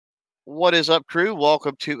What is up, crew?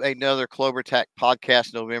 Welcome to another Clover Tack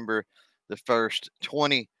podcast, November the 1st,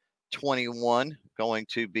 2021. Going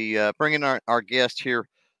to be bringing our guest here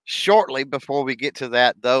shortly. Before we get to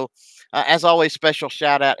that, though, as always, special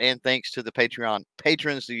shout out and thanks to the Patreon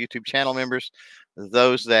patrons, the YouTube channel members,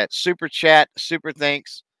 those that super chat, super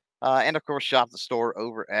thanks, and of course, shop the store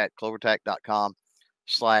over at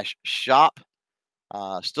clovertack.com/shop.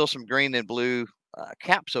 Still some green and blue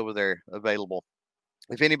caps over there available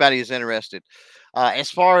if anybody is interested.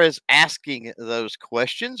 As far as asking those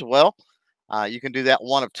questions, well, you can do that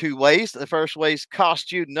one of two ways. The first way is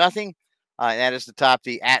cost you nothing. And that is to type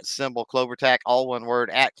the at symbol CloverTack, all one word,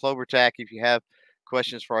 at CloverTack, if you have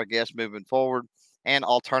questions for our guests moving forward. And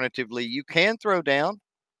alternatively, you can throw down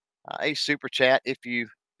a super chat if you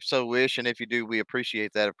so wish. And if you do, we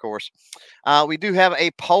appreciate that, of course. We do have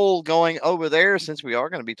a poll going over there since we are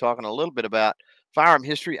going to be talking a little bit about firearm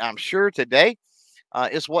history, I'm sure, today.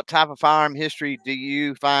 Is what type of firearm history do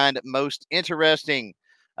you find most interesting?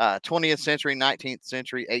 20th century, 19th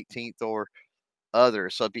century, 18th, or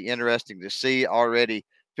others. So it'd be interesting to see already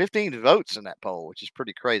 15 votes in that poll, which is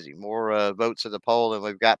pretty crazy. More votes in the poll than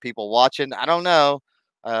we've got people watching. I don't know.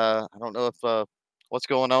 I don't know if what's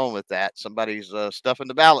going on with that. Somebody's stuffing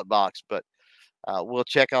the ballot box, but we'll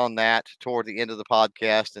check on that toward the end of the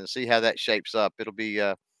podcast and see how that shapes up. It'll be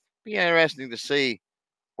interesting to see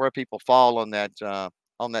where people fall on that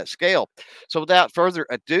scale. So without further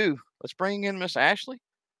ado, let's bring in Miss Ashley,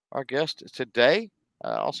 our guest today,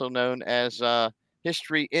 also known as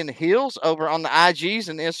History in Heels over on the IGs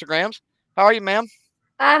and Instagrams. How are you, ma'am?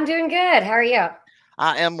 I'm doing good. How are you?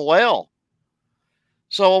 I am well.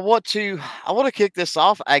 So I want to kick this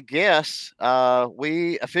off. I guess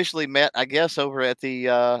we officially met. I guess over at the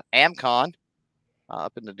AmCon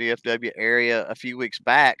up in the DFW area a few weeks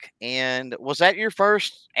back. And was that your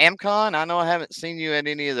first AmCon? I know I haven't seen you at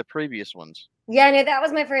any of the previous ones. Yeah, no, that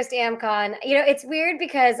was my first AmCon. It's weird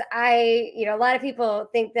because a lot of people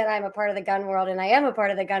think that I'm a part of the gun world, and I am a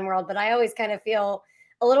part of the gun world, but I always kind of feel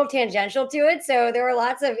a little tangential to it. So there were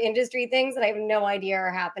lots of industry things that I have no idea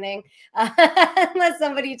are happening unless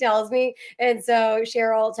somebody tells me. And so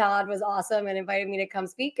Cheryl Todd was awesome and invited me to come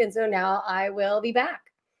speak. And so now I will be back.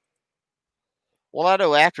 Well, I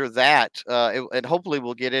know after that, and hopefully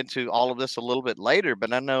we'll get into all of this a little bit later,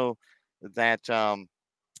 but I know that I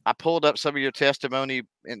pulled up some of your testimony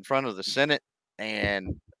in front of the Senate,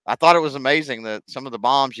 and I thought it was amazing that some of the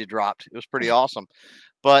bombs you dropped. It was pretty awesome.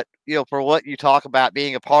 But, for what you talk about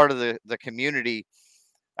being a part of the community,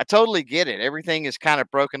 I totally get it. Everything is kind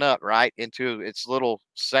of broken up, right, into its little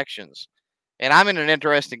sections. And I'm in an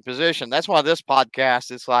interesting position. That's why this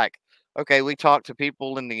podcast is like, okay, we talk to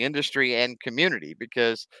people in the industry and community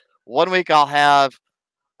because one week I'll have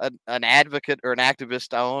an advocate or an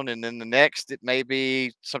activist on, and then the next it may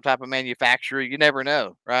be some type of manufacturer. You never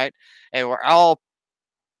know, right? And we're all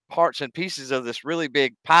parts and pieces of this really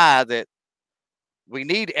big pie that we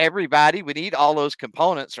need everybody. We need all those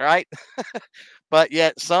components, right? But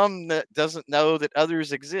yet some that doesn't know that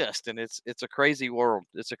others exist, and it's a crazy world.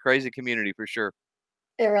 It's a crazy community for sure.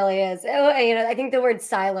 It really is. Oh, I think the word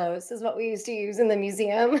silos is what we used to use in the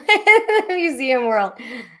museum, museum world.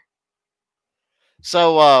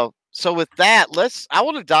 So with that, I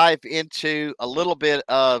want to dive into a little bit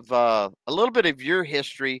of your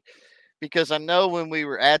history because I know when we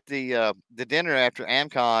were at the dinner after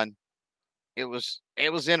AmCon, it was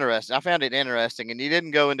interesting. I found it interesting, and you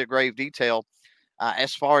didn't go into grave detail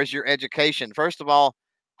as far as your education. First of all,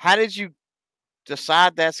 how did you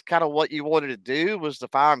decide that's kind of what you wanted to do? Was the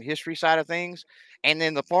firearm history side of things, and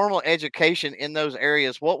then the formal education in those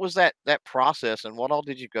areas? What was that process, and what all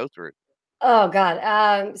did you go through? Oh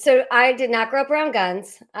God. So I did not grow up around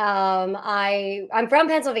guns. I'm from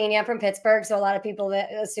Pennsylvania. I'm from Pittsburgh, so a lot of people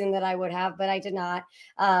that assume that I would have, but I did not.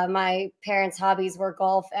 My parents' hobbies were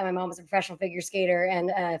golf, and my mom was a professional figure skater and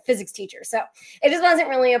a physics teacher. So it just wasn't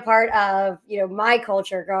really a part of my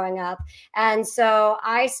culture growing up. And so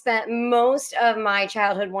I spent most of my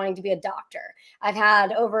childhood wanting to be a doctor. I've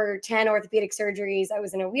had over 10 orthopedic surgeries. I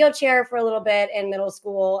was in a wheelchair for a little bit in middle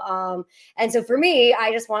school. And so for me,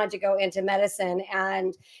 I just wanted to go into medicine.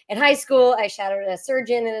 And in high school, I shadowed a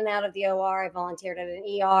surgeon in and out of the OR. I volunteered at an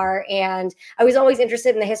ER, and I was always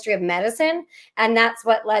interested in the history of medicine. And that's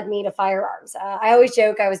what led me to firearms. I always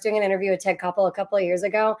joke, I was doing an interview with Ted Koppel a couple of years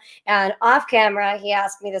ago, and off camera, he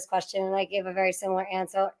asked me this question, and I gave a very similar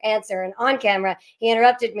answer. And on camera, he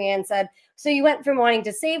interrupted me and said, so you went from wanting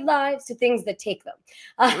to save lives to things that take them.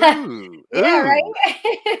 Ooh, Yeah, right.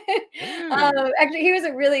 ooh, ooh. Actually, he was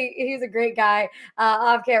a great guy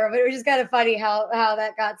off camera, but it was just kind of funny how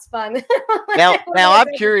that got spun. Now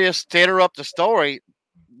I'm curious to interrupt the story.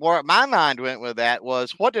 where my mind went with that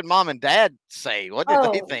was, what did mom and dad say? What did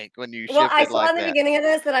they Oh, think when you well, I shifted saw like in the that? beginning of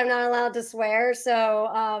this that I'm not allowed to swear, so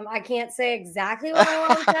I can't say exactly what my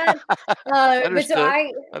mom said. But so Understood. when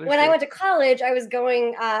I Understood. went to college, I was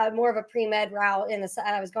going more of a pre-med route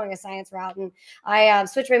I was going a science route, and I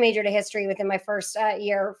switched my major to history within my first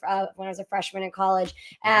year when I was a freshman in college.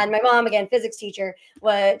 Mhm. And my mom, again, physics teacher,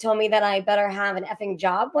 told me that I better have an effing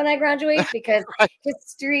job when I graduate because Right.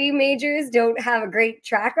 history majors don't have a great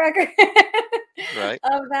track record. Right.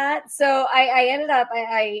 Of that. So I ended up,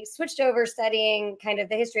 I switched over studying kind of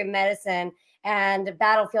the history of medicine and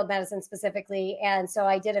battlefield medicine specifically. And so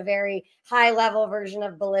I did a very high level version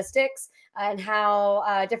of ballistics and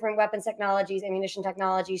how different weapons technologies, ammunition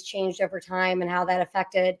technologies changed over time and how that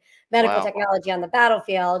affected medical Wow. technology on the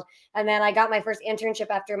battlefield. And then I got my first internship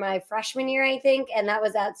after my freshman year, I think, and that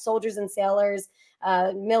was at Soldiers and Sailors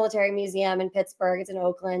Military Museum in Pittsburgh. It's in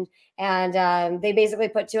Oakland. And they basically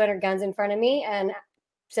put 200 guns in front of me and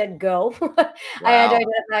said go. I had to Wow.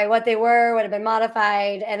 identify what they were, what had been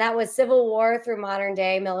modified, and that was Civil War through modern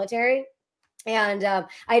day military. And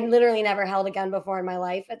I'd literally never held a gun before in my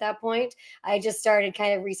life at that point. I just started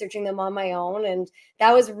kind of researching them on my own. And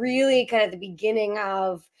that was really kind of the beginning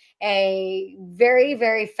of a very,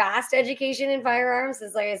 very fast education in firearms.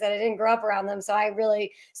 Because, like I said, I didn't grow up around them. So I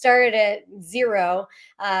really started at zero.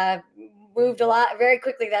 Moved a lot very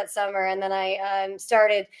quickly that summer. And then I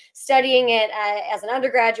started studying it as an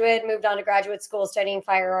undergraduate, moved on to graduate school studying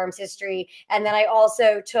firearms history. And then I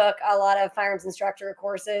also took a lot of firearms instructor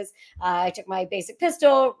courses. I took my basic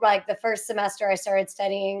pistol. Like the first semester, I started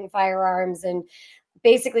studying firearms, and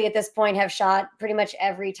basically at this point have shot pretty much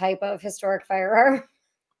every type of historic firearm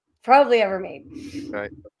probably ever made.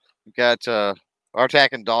 Right. You got our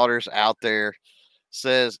attacking daughters out there,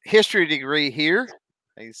 says history degree here.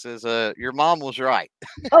 He says, your mom was right.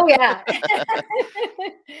 Oh yeah.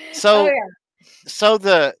 Oh So yeah. so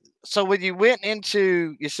the so when you went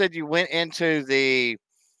into, you said you went into the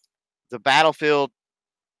battlefield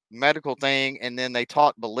medical thing, and then they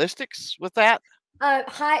taught ballistics with that.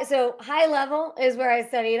 High level is where I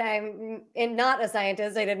studied. Not a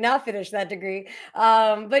scientist. I did not finish that degree.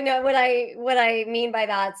 But no, what I mean by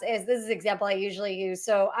that is this is an example I usually use.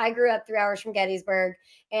 So I grew up 3 hours from Gettysburg,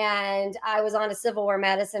 and I was on a Civil War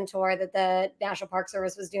medicine tour that the National Park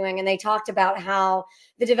Service was doing, and they talked about how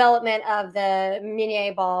the development of the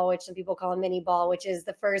Minié ball, which some people call a mini ball, which is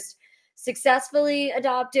the first successfully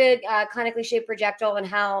adopted conically shaped projectile, and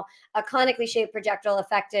how a conically shaped projectile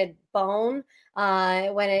affected bone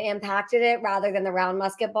when it impacted it rather than the round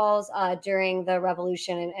musket balls during the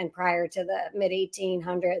revolution and prior to the mid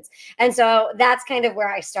 1800s. And so that's kind of where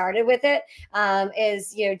I started with it.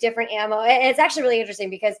 Is different ammo. It's actually really interesting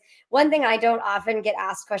because one thing I don't often get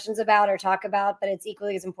asked questions about or talk about, but it's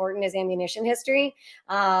equally as important, is ammunition history.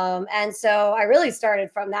 And so I really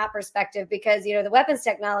started from that perspective because the weapons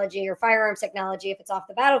technology or firearms technology, if it's off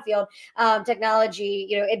the battlefield,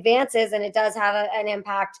 technology advances, and it does have an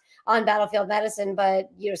impact on battlefield medicine. But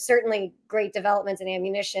certainly great developments in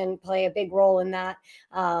ammunition play a big role in that,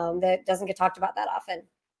 that doesn't get talked about that often.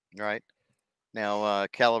 Right. Now,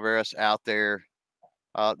 Calaveras out there.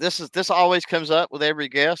 This always comes up with every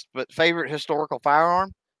guest, but favorite historical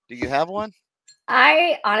firearm? Do you have one?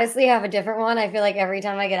 I honestly have a different one. I feel like every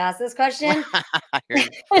time I get asked this question. I hear you.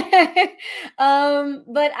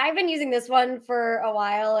 But I've been using this one for a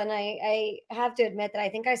while, and I have to admit that I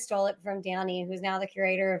think I stole it from Danny, who's now the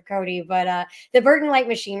curator of Cody. But the Burton Light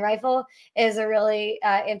Machine Rifle is a really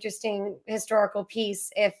interesting historical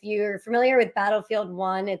piece. If you're familiar with Battlefield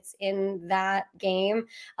 1, it's in that game,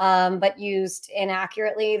 but used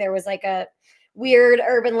inaccurately. There was like a weird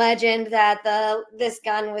urban legend that this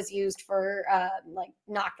gun was used for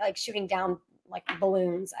like shooting down like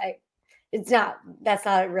balloons. That's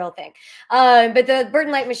not a real thing. But the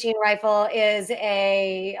Burton Light Machine Rifle is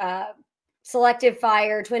a selective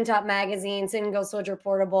fire, twin top magazine, single soldier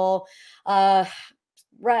portable uh,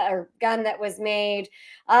 gun that was made.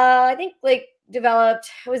 I think it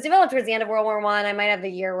was developed towards the end of World War One. I might have the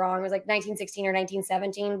year wrong. It was like 1916 or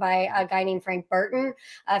 1917 by a guy named Frank Burton.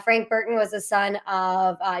 Frank Burton was the son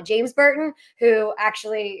of James Burton, who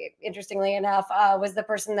actually, interestingly enough, was the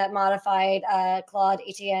person that modified Claude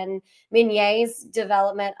Etienne Minié's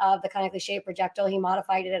development of the conically shaped projectile. He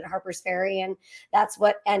modified it at Harper's Ferry, and that's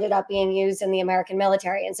what ended up being used in the American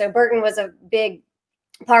military. And so Burton was a big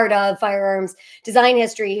part of firearms design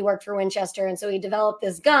history. He worked for Winchester, and so he developed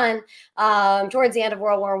this gun towards the end of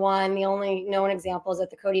World War One. The only known example is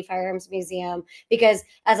at the Cody Firearms Museum, because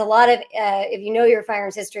as a lot of if you know your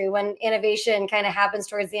firearms history, when innovation kind of happens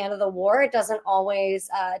towards the end of the war, it doesn't always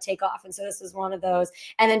take off, and so this is one of those.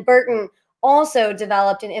 And then Burton also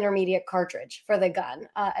developed an intermediate cartridge for the gun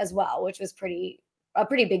as well, which was a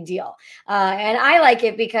pretty big deal. And I like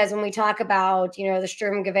it because when we talk about, you know, the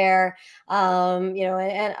Sturmgewehr, you know,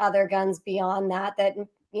 and other guns beyond that, that,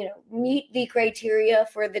 you know, meet the criteria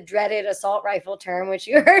for the dreaded assault rifle term, which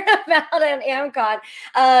you heard about at AmCon.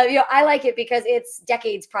 You know, I like it because it's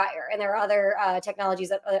decades prior, and there are other technologies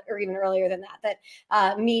that, or even earlier than that,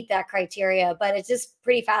 that meet that criteria. But it's just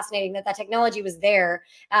pretty fascinating that that technology was there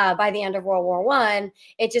by the end of World War I.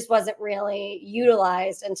 It just wasn't really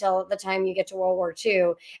utilized until the time you get to World War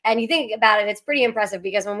II. And you think about it, it's pretty impressive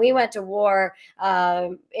because when we went to war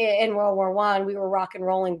in World War I, we were rock and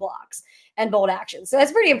rolling blocks and bolt action. So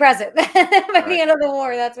that's pretty impressive. By the end of the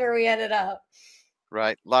war, that's where we ended up.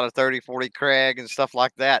 Right. A lot of 30, 40 Krag and stuff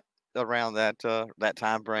like that around that that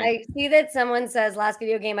time frame. I see that someone says last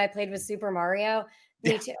video game I played was Super Mario.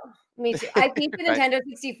 Me too. Me too. I beat the Right. Nintendo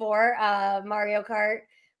 64. Mario Kart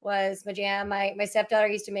was my jam. My stepdaughter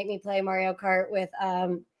used to make me play Mario Kart with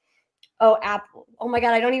Apple. Oh my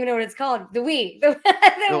god, I don't even know what it's called. The Wii. The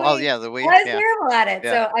Oh Wii. yeah, the I Wii. was Yeah. terrible at it.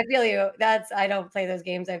 Yeah. So I feel you. I don't play those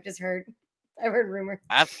games. I've heard rumors.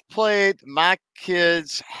 I've played. My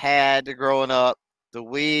kids had growing up the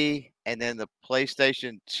Wii and then the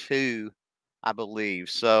PlayStation 2, I believe.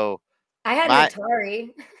 So I had my an Atari.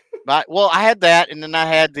 well, I had that, and then I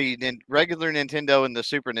had the regular Nintendo and the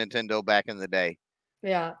Super Nintendo back in the day.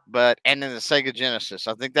 Yeah. But and then the Sega Genesis.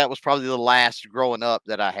 I think that was probably the last growing up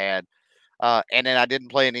that I had. And then I didn't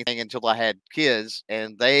play anything until I had kids,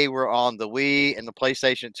 and they were on the Wii and the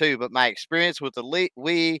PlayStation 2. But my experience with the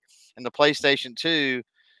Wii and the PlayStation 2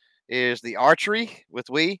 is the archery with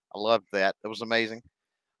Wii. I loved that. It was amazing.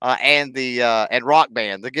 And the and Rock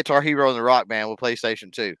Band, the Guitar Hero and the Rock Band with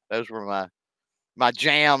PlayStation 2. Those were my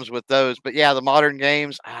jams with those. But yeah, the modern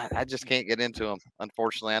games, I just can't get into them.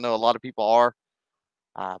 Unfortunately, I know a lot of people are,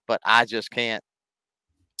 but I just can't.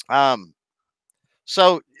 Um,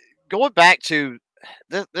 so going back to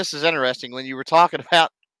this is interesting when you were talking about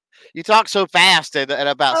you talk so fast and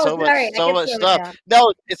about Oh, sorry. I so can much slow it stuff. down.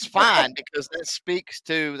 No, it's fine because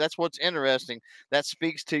that's what's interesting. That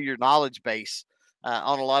speaks to your knowledge base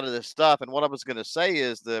on a lot of this stuff. And what I was going to say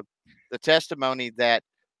is the testimony that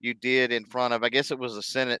you did in front of, I guess it was the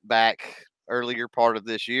Senate back earlier part of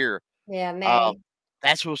this year. Yeah, Um, May.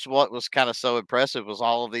 that's was what was kind of so impressive was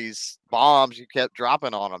all of these bombs you kept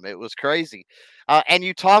dropping on them. It was crazy, and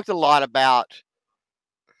you talked a lot about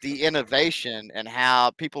the innovation and how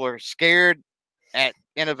people are scared at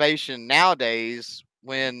innovation nowadays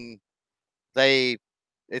when they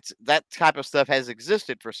it's that type of stuff has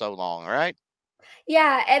existed for so long, right?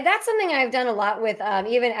 Yeah, and that's something I've done a lot with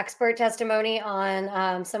even expert testimony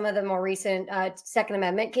on some of the more recent Second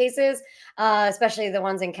Amendment cases, especially the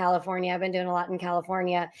ones in California. I've been doing a lot in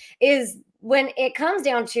California. Is when it comes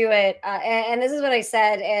down to it, and this is what I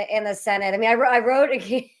said in the Senate. I mean, I wrote in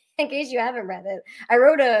case you haven't read it, I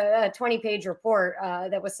wrote a 20-page report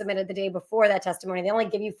that was submitted the day before that testimony. They only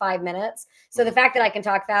give you 5 minutes. So the Mhm. fact that I can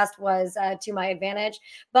talk fast was to my advantage.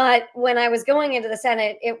 But when I was going into the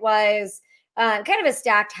Senate, it was kind of a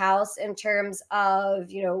stacked house in terms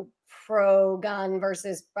of, you know, pro gun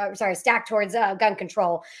versus, sorry, stacked towards gun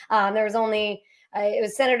control. There was only, it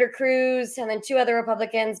was Senator Cruz and then two other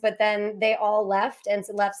Republicans, but then they all left and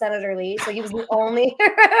left Senator Lee. So he was the only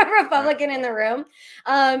Right. Republican in the room.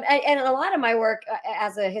 And a lot of my work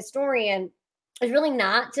as a historian is really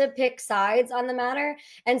not to pick sides on the matter.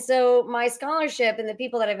 And so my scholarship and the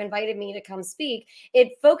people that have invited me to come speak,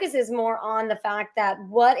 it focuses more on the fact that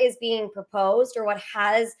what is being proposed or what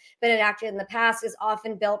has been enacted in the past is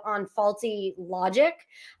often built on faulty logic.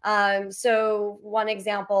 So one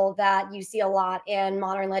example that you see a lot in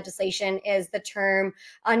modern legislation is the term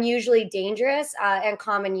unusually dangerous and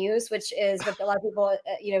common use, which is what a lot of people,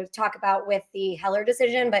 you know, talk about with the Heller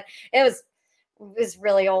decision, but it was is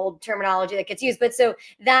really old terminology that gets used. But so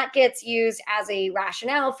that gets used as a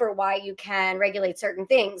rationale for why you can regulate certain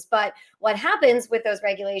things. But what happens with those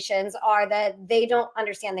regulations are that they don't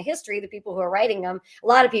understand the history, the people who are writing them. A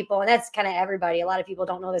lot of people, and that's kind of everybody, a lot of people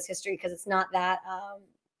don't know this history because it's not that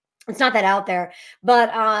out there.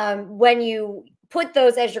 But when you put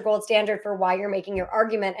those as your gold standard for why you're making your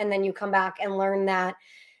argument, and then you come back and learn that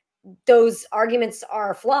those arguments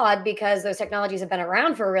are flawed because those technologies have been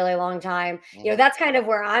around for a really long time. You know, Mhm. that's kind of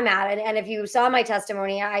where I'm at. And if you saw my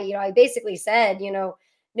testimony, I basically said, you know,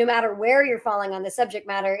 no matter where you're falling on the subject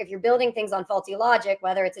matter, if you're building things on faulty logic,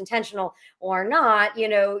 whether it's intentional or not,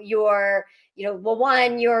 well,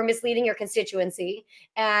 one, you're misleading your constituency,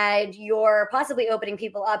 and you're possibly opening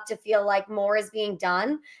people up to feel like more is being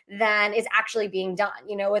done than is actually being done,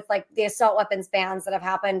 with like the assault weapons bans that have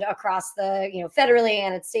happened across the, federally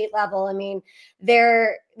and at state level. I mean,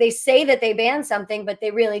 they say that they ban something, but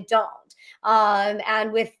they really don't.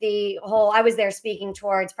 And with the whole, I was there speaking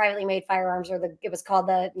towards privately made firearms, or it was called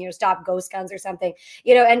the, Stop Ghost Guns or something,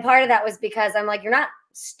 and part of that was because I'm like, you're not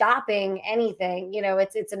stopping anything.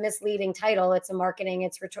 It's a misleading title. It's a marketing,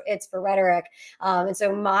 it's for rhetoric. And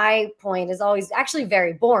so my point is always actually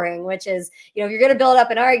very boring, which is, if you're going to build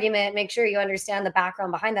up an argument, make sure you understand the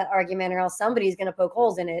background behind that argument, or else somebody's going to poke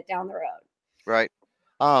holes in it down the road. Right.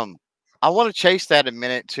 I want to chase that a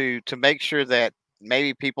minute to make sure that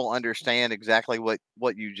maybe people understand exactly what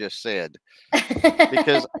you just said,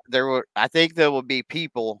 because I think there will be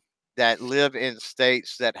people that live in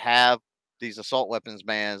states that have these assault weapons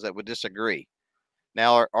bans that would disagree.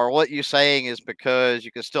 Now, are what you're saying is because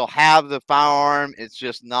you can still have the firearm, it's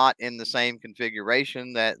just not in the same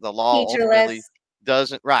configuration that the law ultimately Featureless.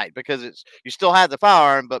 doesn't, right? Because you still have the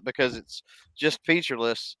firearm, but because it's just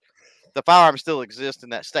featureless, the firearm still exists in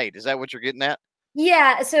that state. Is that what you're getting at?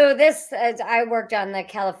 Yeah, so this I worked on the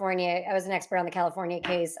California. I was an expert on the California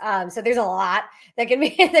case. So there's a lot that can be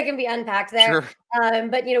that can be unpacked there. Sure.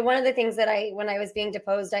 But one of the things that when I was being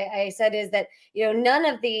deposed, I said is that none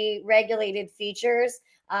of the regulated features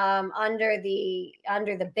under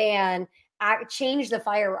the ban change the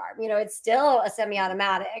firearm. It's still a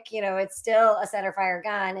semi-automatic. It's still a center fire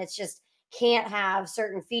gun. It's just can't have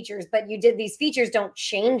certain features, but these features don't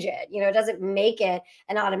change it. It doesn't make it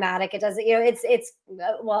an automatic. It doesn't,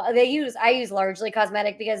 well, I use largely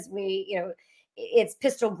cosmetic because it's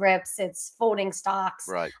pistol grips, it's folding stocks.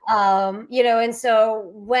 Right. And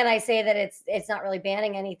so when I say that it's not really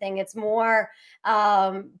banning anything, it's more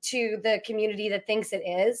to the community that thinks it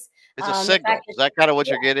is. It's a signal. Is that kind of what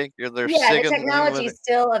you're getting? They're The signaling technology with is it.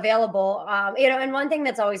 still available. And one thing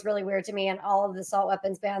that's always really weird to me in all of the assault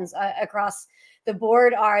weapons bans across the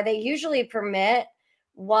board are they usually permit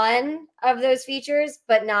one of those features,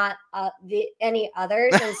 but not any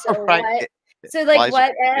others. And so Right.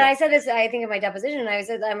 and I said this, I think in my deposition,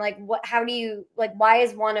 I'm like, how do you, like, why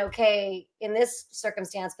is one okay in this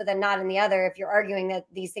circumstance, but then not in the other, if you're arguing that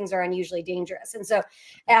these things are unusually dangerous? And so,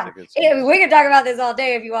 we can talk about this all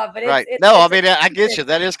day if you want, but right. it's No, I mean, I get you.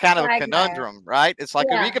 That is kind of a quagmire. conundrum, right? It's like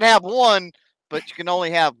Yeah. you can have one, but you can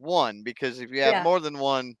only have one, because if you have Yeah. more than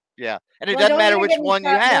one, yeah. And it Well, doesn't matter which one you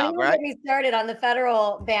have, don't even right? get me started on the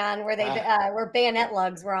federal ban where where bayonet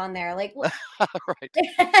lugs were on there. Like, Right.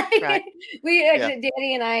 Right.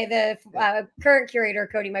 Danny and I, the current curator,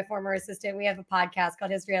 Cody, my former assistant, we have a podcast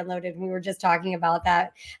called History Unloaded, and we were just talking about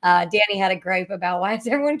that. Danny had a gripe about why does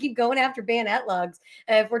everyone keep going after bayonet lugs?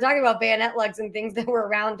 If we're talking about bayonet lugs and things that were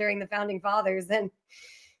around during the founding fathers, then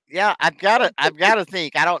yeah, I've got to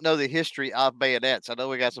think. I don't know the history of bayonets. I know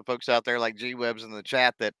we got some folks out there like G Webs in the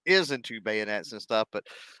chat that is into bayonets and stuff, but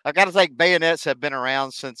I've got to think bayonets have been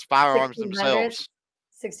around since firearms 1600s, themselves.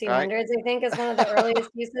 1600s, I think, is one of the earliest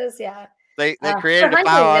uses. Yeah. They For created a hunting,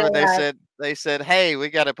 firearm, no and less. they said, hey, we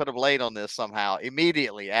got to put a blade on this somehow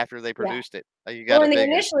immediately after they Yeah. produced it. You got Well, to and they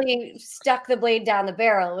figure. initially stuck the blade down the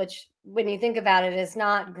barrel, which, when you think about it, is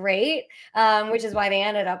not great. Which is why they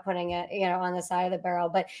ended up putting it, on the side of the barrel.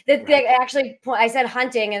 But actually, I said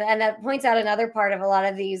hunting, and that points out another part of a lot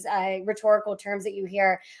of these rhetorical terms that you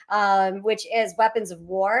hear, which is weapons of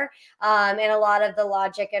war. And a lot of the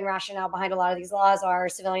logic and rationale behind a lot of these laws are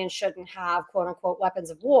civilians shouldn't have quote unquote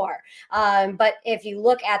weapons of war. But if you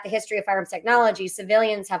look at the history of firearms technology,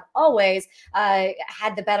 civilians have always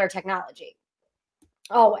had the better technology.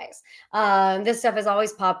 Always. This stuff has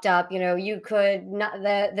always popped up. You could not,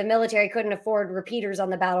 the military couldn't afford repeaters on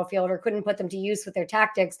the battlefield or couldn't put them to use with their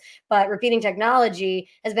tactics, but repeating technology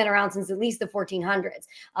has been around since at least the 1400s.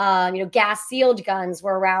 Gas sealed guns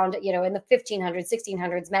were around, in the 1500s,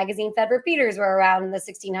 1600s. Magazine fed repeaters were around in the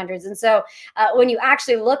 1600s. And so when you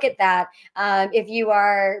actually look at that, if you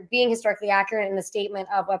are being historically accurate in the statement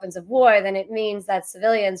of weapons of war, then it means that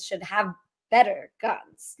civilians should have better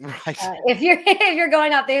guns. Right. If you're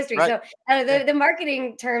going off the history. Right. So the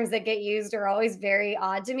marketing terms that get used are always very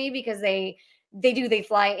odd to me because they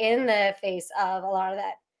fly in the face of a lot of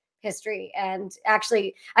that history. And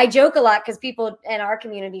actually, I joke a lot because people in our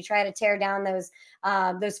community try to tear down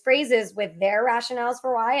those phrases with their rationales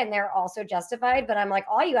for why, and they're also justified. But I'm like,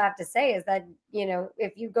 all you have to say is that,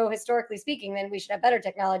 if you go historically speaking, then we should have better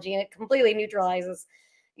technology, and it completely neutralizes,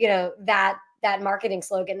 that marketing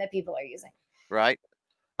slogan that people are using. Right.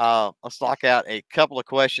 Let's knock out a couple of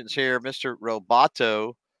questions here, Mr.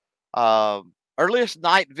 Roboto. Earliest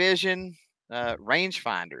night vision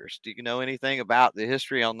rangefinders. Do you know anything about the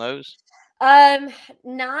history on those? Um,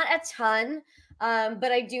 Not a ton.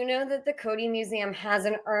 But I do know that the Cody Museum has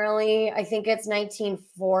an early, I think it's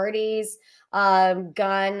 1940s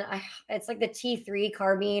gun. It's like the T3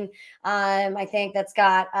 carbine. I think that's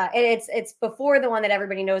got it's before the one that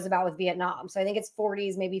everybody knows about with Vietnam. So I think it's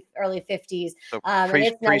 40s, maybe early 50s. So And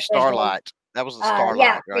it's pre night vision. Starlight. That was the Yeah,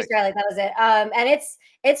 Starlight, Free right? Starlight, that was it. And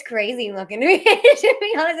it's crazy looking to me. To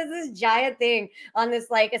be honest, it's this giant thing on this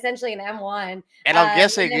like essentially an M1. And I'm And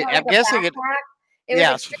guessing it it. had I'm like a guessing it. backpack. It was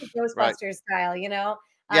Yeah, like straight right. Ghostbusters style, you know.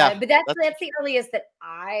 Yeah, But that's that's that's the earliest that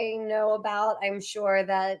I know about. I'm sure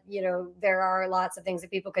that there are lots of things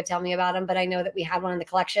that people could tell me about them, but I know that we had one in the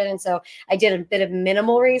collection, and so I did a bit of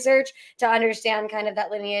minimal research to understand kind of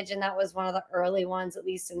that lineage, and that was one of the early ones, at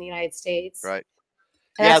least in the United States. right.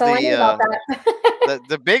 And Yeah, that's all I know about that.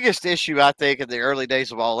 the biggest issue I think in the early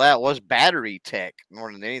days of all that was battery tech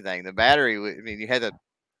more than anything. The battery, I mean, you had to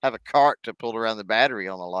have a cart to pull around the battery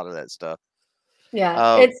on a lot of that stuff.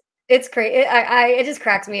 Yeah, Um, it's crazy. It just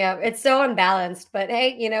cracks me up. It's so unbalanced, but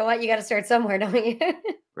hey, you know what? You got to start somewhere, don't you?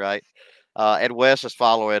 right. Ed West is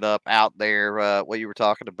following up out there what you were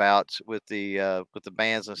talking about with the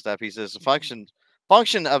bands and stuff. He says the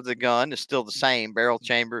function of the gun is still the same: barrel,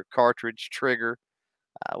 chamber, cartridge, trigger,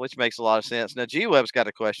 which makes a lot of sense. Now, G Web's got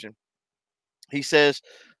a question. He says,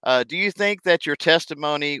 "Do you think that your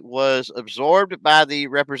testimony was absorbed by the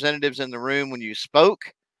representatives in the room when you spoke,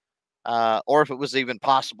 or if it was even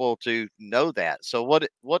possible to know that?" So, what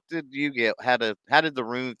did you get? How did the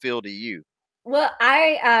room feel to you? Well,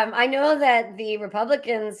 I know that the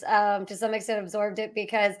Republicans to some extent absorbed it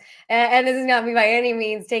because and this is not me by any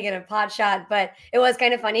means taking a pot shot, but it was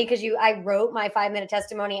kind of funny because you I wrote my 5 minute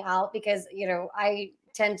testimony out because I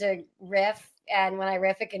tend to riff, and when I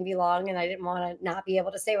riff it can be long, and I didn't want to not be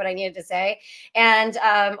able to say what I needed to say. And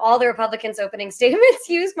all the Republicans opening statements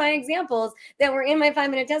used my examples that were in my 5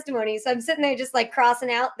 minute testimony. So I'm sitting there just like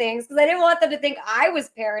crossing out things because I didn't want them to think I was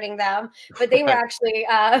parroting them, but they were Right. actually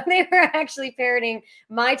they were actually parroting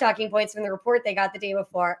my talking points from the report they got the day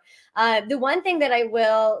before. The one thing that I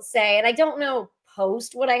will say, and I don't know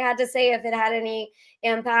post what I had to say if it had any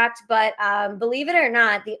impact, but believe it or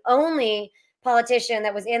not, the only politician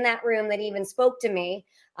that was in that room that even spoke to me,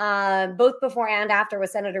 both before and after,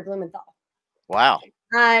 was Senator Blumenthal. Wow.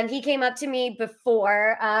 He came up to me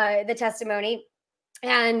before the testimony,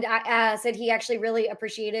 and I said he actually really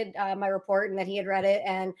appreciated my report and that he had read it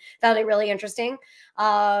and found it really interesting,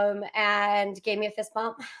 and gave me a fist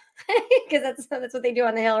bump because that's what they do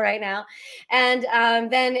on the Hill right now. And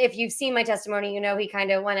then, if you've seen my testimony, he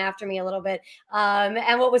kind of went after me a little bit.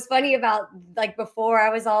 And what was funny about like before, I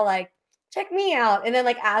was all like, check me out, and then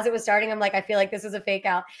like as it was starting, I'm like, I feel like this is a fake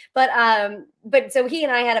out. But so he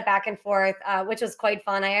and I had a back and forth, which was quite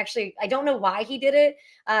fun. I don't know why he did it.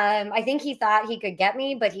 I think he thought he could get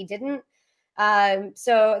me, but he didn't.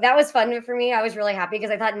 So that was fun for me. I was really happy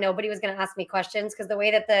because I thought nobody was going to ask me questions, because the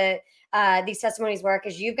way that these testimonies work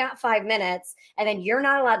is you've got 5 minutes and then you're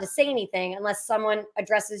not allowed to say anything unless someone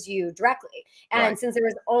addresses you directly. Right. And since there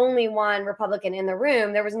was only one Republican in the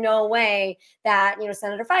room, there was no way that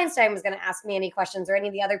Senator Feinstein was going to ask me any questions, or any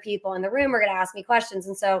of the other people in the room were going to ask me questions.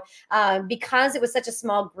 And so because it was such a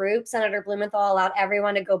small group, Senator Blumenthal allowed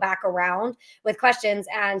everyone to go back around with questions,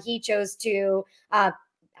 and he chose to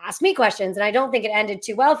ask me questions. And I don't think it ended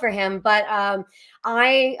too well for him, but I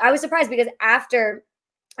was surprised because after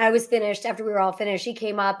we were all finished, he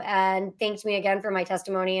came up and thanked me again for my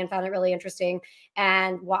testimony and found it really interesting,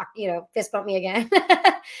 and fist bumped me again and,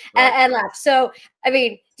 Right. and left. So, I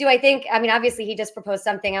mean, obviously he just proposed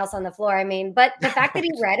something else on the floor. I mean, but the fact that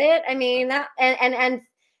he read it, I mean, that and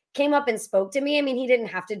came up and spoke to me, I mean, he didn't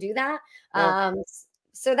have to do that. Well,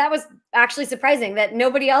 So that was actually surprising that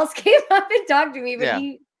nobody else came up and talked to me, but yeah.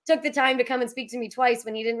 he took the time to come and speak to me twice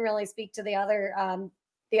when he didn't really speak to the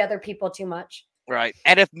other people too much. Right.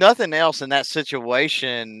 And if nothing else in that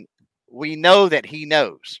situation, we know that he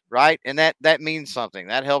knows, right? And that means something.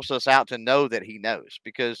 That helps us out to know that he knows,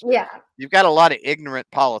 because Yeah. you've got a lot of ignorant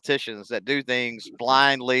politicians that do things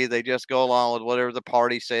blindly. They just go along with whatever the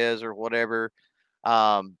party says or whatever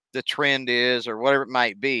the trend is or whatever it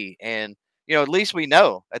might be. And at least we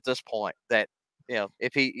know at this point that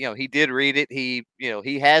if he did read it, he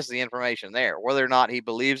has the information there. Whether or not he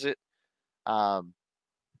believes it, um,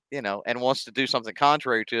 and wants to do something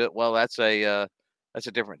contrary to it, well, that's a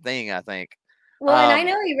different thing, I think. Well, and I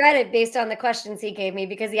know he read it based on the questions he gave me,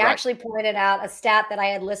 because he Right. actually pointed out a stat that I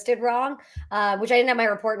had listed wrong, which I didn't have my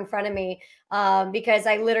report in front of me, because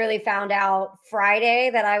I literally found out Friday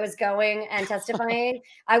that I was going and testifying.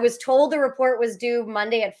 I was told the report was due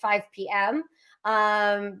Monday at 5 p.m.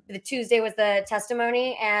 The Tuesday was the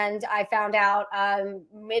testimony, and I found out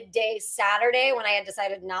midday Saturday, when I had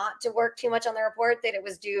decided not to work too much on the report, that it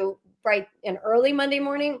was due bright and early Monday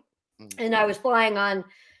morning. Mhm. And I was flying on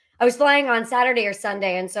Saturday or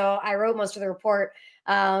Sunday, and so I wrote most of the report.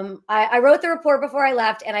 I wrote the report before I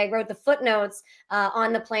left, and I wrote the footnotes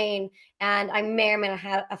on the plane. And I may or may not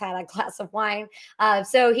have had a glass of wine.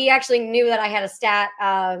 So he actually knew that I had a stat.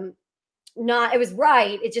 It was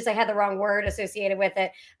right. It's just I had the wrong word associated with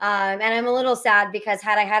it. And I'm a little sad, because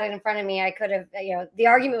had I had it in front of me, I could have, the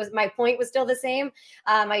argument was, my point was still the same.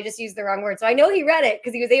 I just used the wrong word. So I know he read it,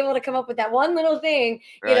 because he was able to come up with that one little thing,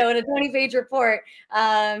 Right. in a 20-page report.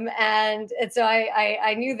 And so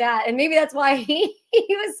I knew that. And maybe that's why he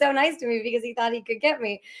was so nice to me, because he thought he could get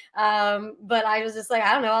me. But I was just like,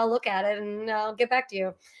 I don't know, I'll look at it and I'll get back to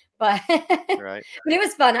you. But Right. but it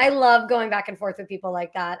was fun. I love going back and forth with people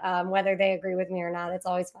like that, whether they agree with me or not. It's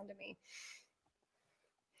always fun to me.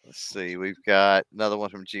 Let's see. We've got another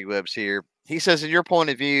one from G Webs here. He says, in your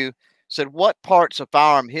point of view, said what parts of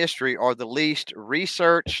firearm history are the least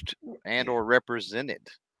researched and or represented?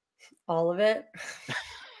 All of it.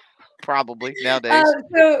 Probably nowadays.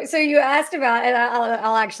 So you asked about, and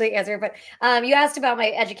I'll actually answer it, but you asked about my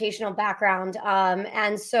educational background.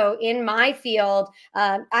 And so in my field,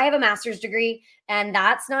 I have a master's degree, and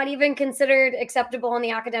that's not even considered acceptable in the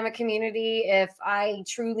academic community. If I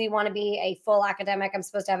truly want to be a full academic, I'm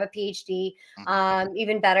supposed to have a PhD.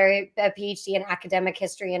 Even better, a PhD in academic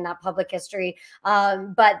history and not public history.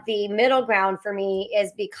 But the middle ground for me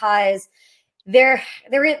is because there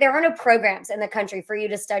are no programs in the country for you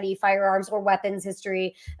to study firearms or weapons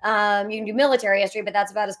history. You can do military history, but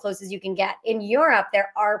that's about as close as you can get. In Europe,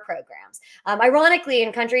 there are programs. Ironically,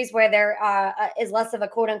 in countries where there is less of a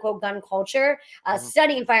quote unquote gun culture,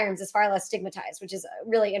 studying firearms is far less stigmatized, which is a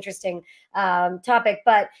really interesting topic.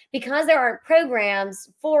 But because there aren't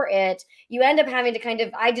programs for it, you end up having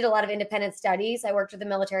to I did a lot of independent studies. I worked with a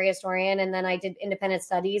military historian, and then I did independent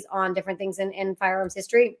studies on different things in firearms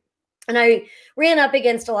history. And I ran up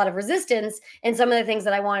against a lot of resistance in some of the things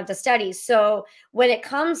that I wanted to study. So when it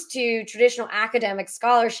comes to traditional academic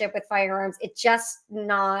scholarship with firearms, it's just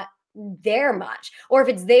not there much. Or if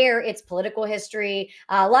it's there, it's political history,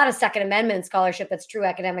 a lot of Second Amendment scholarship that's true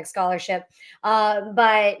academic scholarship.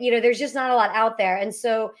 But there's just not a lot out there. And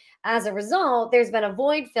so as a result, there's been a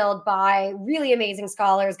void filled by really amazing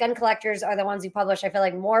scholars. Gun collectors are the ones who publish, I feel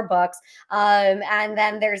like, more books. And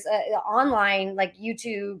then there's online, like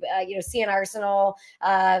YouTube, CN Arsenal,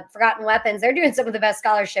 Forgotten Weapons. They're doing some of the best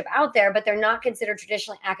scholarship out there, but they're not considered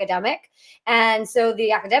traditionally academic. And so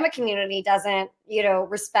the academic community doesn't,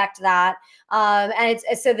 respect that. And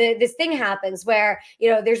it's so this thing happens where,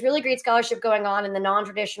 there's really great scholarship going on in the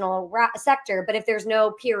non-traditional sector, but if there's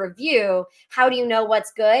no peer review, how do you know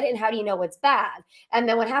what's good and how do you know what's bad? And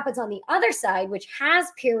then what happens on the other side, which has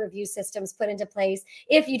peer review systems put into place,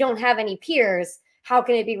 if you don't have any peers, how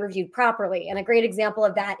can it be reviewed properly? And a great example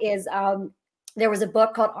of that is there was a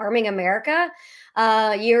book called Arming America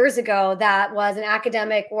years ago that was an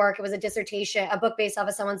academic work. It was a dissertation, a book based off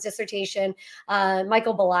of someone's dissertation.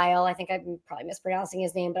 Michael Belisle, I think I'm probably mispronouncing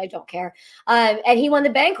his name, but I don't care. And he won the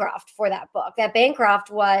Bancroft for that book. That Bancroft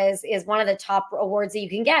is one of the top awards that you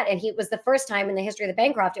can get. And it was the first time in the history of the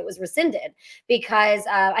Bancroft it was rescinded because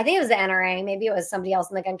I think it was the NRA, maybe it was somebody else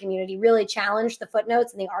in the gun community, really challenged the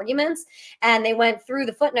footnotes and the arguments. And they went through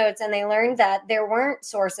the footnotes and they learned that there weren't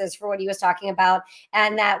sources for what he was talking about.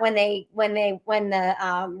 And that when the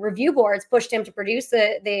review boards pushed him to produce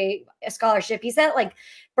the scholarship, he said like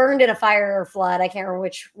burned in a fire or flood. I can't remember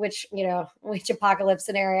which apocalypse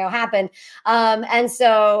scenario happened. And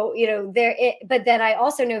so but then I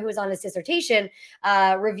also know who was on his dissertation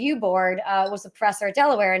review board was a professor at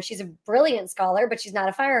Delaware, and she's a brilliant scholar, but she's not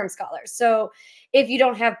a firearm scholar. So if you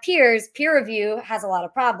don't have peers, peer review has a lot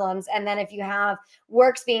of problems. And then if you have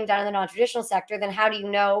works being done in the non-traditional sector, then how do you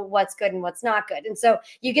know what's good and what's not good? And so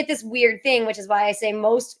you get this weird thing, which is why I say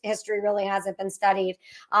most history really hasn't been studied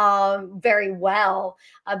very well.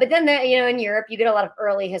 But then, in Europe, you get a lot of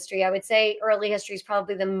early history. I would say early history is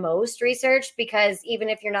probably the most researched because even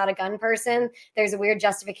if you're not a gun person, there's a weird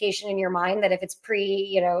justification in your mind that if it's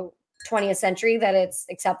pre, 20th century, that it's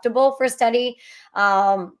acceptable for study.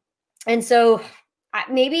 And so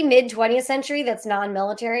maybe mid 20th century, that's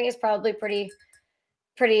non-military is probably pretty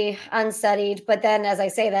pretty unstudied. But then, as I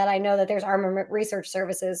say that, I know that there's Armament Research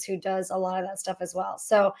Services who does a lot of that stuff as well.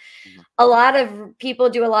 So Mhm. a lot of people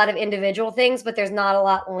do a lot of individual things, but there's not a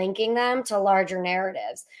lot linking them to larger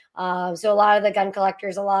narratives. So a lot of the gun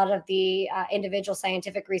collectors, a lot of the individual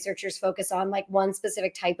scientific researchers focus on like one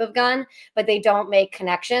specific type of gun, but they don't make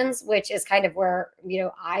connections, which is kind of where,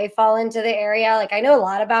 I fall into the area. Like I know a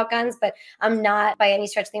lot about guns, but I'm not by any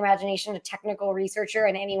stretch of the imagination a technical researcher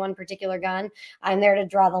in any one particular gun. I'm there to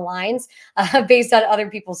draw the lines based on other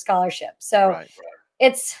people's scholarship. So Right.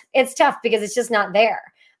 it's tough because it's just not there.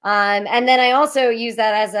 And then I also use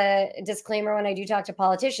that as a disclaimer when I do talk to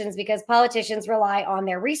politicians, because politicians rely on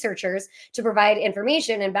their researchers to provide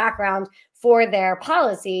information and background for their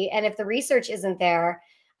policy. And if the research isn't there,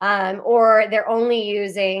 or they're only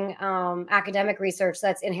using academic research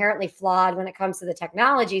that's inherently flawed when it comes to the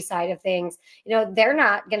technology side of things, they're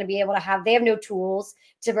not going to be able to they have no tools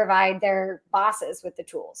to provide their bosses with the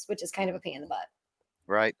tools, which is kind of a pain in the butt.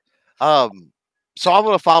 Right. Um, so I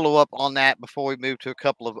want to follow up on that before we move to a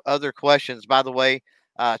couple of other questions. By the way,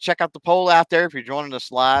 check out the poll out there if you're joining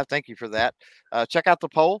us live. Thank you for that. Check out the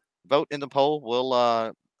poll. Vote in the poll.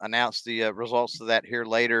 We'll announce the results of that here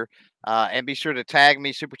later. And be sure to tag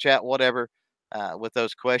me, super chat, whatever, with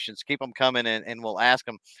those questions. Keep them coming, and we'll ask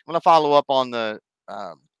them. I'm going to follow up on the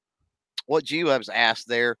what G was asked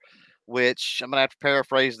there, which I'm going to have to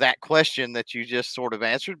paraphrase that question that you just sort of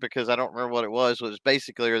answered because I don't remember what it was. It was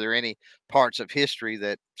basically, are there any parts of history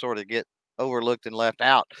that sort of get overlooked and left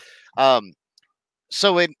out? Um,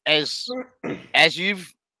 so as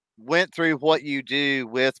you've went through what you do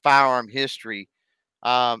with firearm history,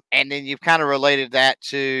 and then you've kind of related that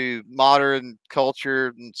to modern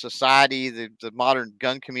culture and society, the modern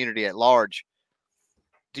gun community at large.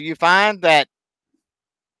 Do you find that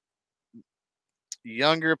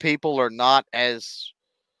younger people are not as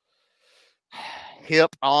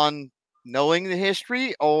hip on knowing the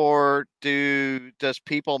history, or does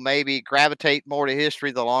people maybe gravitate more to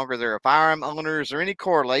history the longer they're a firearm owner? Is there any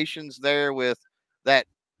correlations there with that,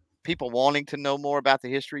 people wanting to know more about the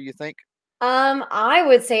history, you think? I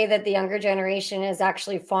would say that the younger generation is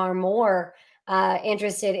actually far more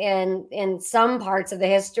interested in some parts of the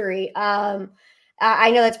history.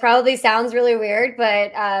 I know that's probably sounds really weird,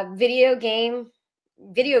 but video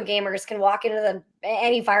gamers can walk into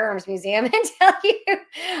any firearms museum and tell you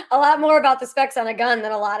a lot more about the specs on a gun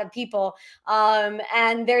than a lot of people.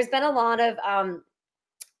 And there's been a lot of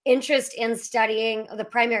interest in studying the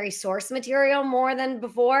primary source material more than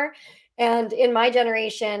before. And in my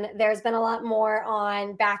generation, there's been a lot more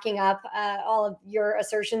on backing up all of your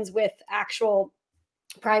assertions with actual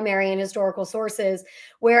primary and historical sources,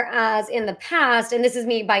 whereas in the past, and this is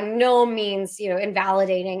me by no means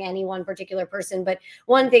invalidating any one particular person, but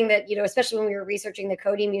one thing that especially when we were researching the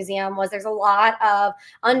Cody Museum, was there's a lot of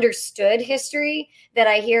understood history that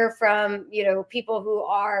I hear from people who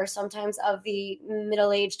are sometimes of the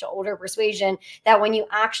middle-aged to older persuasion, that when you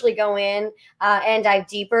actually go in and dive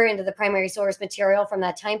deeper into the primary source material from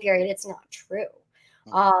that time period, it's not true.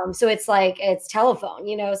 So it's like it's telephone,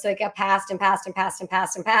 so it got passed and passed and passed and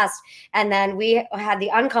passed and passed. And then we had the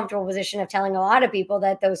uncomfortable position of telling a lot of people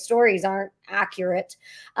that those stories aren't accurate.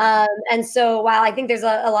 And so while I think there's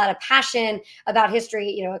a lot of passion about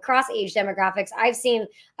history, across age demographics, I've seen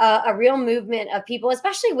a real movement of people,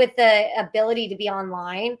 especially with the ability to be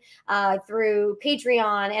online through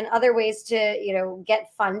Patreon and other ways to, get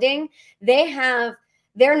funding.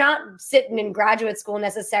 They're not sitting in graduate school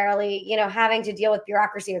necessarily, having to deal with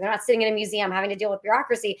bureaucracy, or they're not sitting in a museum having to deal with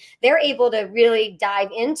bureaucracy. They're able to really dive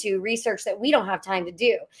into research that we don't have time to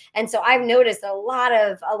do. And so I've noticed a lot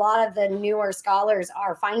of the newer scholars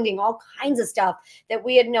are finding all kinds of stuff that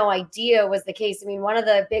we had no idea was the case. I mean, one of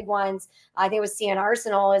the big ones, I think it was CN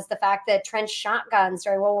Arsenal, is the fact that trench shotguns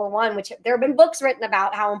during World War One, which there have been books written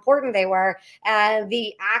about how important they were, and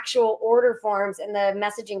the actual order forms and the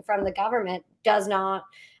messaging from the government does not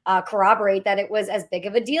corroborate that it was as big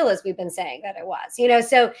of a deal as we've been saying that it was.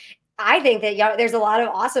 So I think that there's a lot of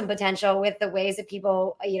awesome potential with the ways that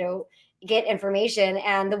people get information,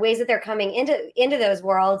 and the ways that they're coming into those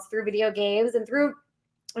worlds through video games and through,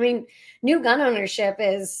 I mean, new gun ownership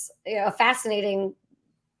is a fascinating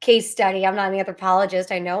case study. I'm not an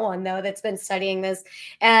anthropologist. I know one though that's been studying this,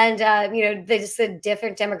 and just the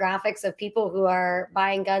different demographics of people who are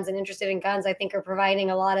buying guns and interested in guns, I think, are providing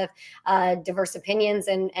a lot of diverse opinions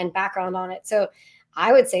and background on it. So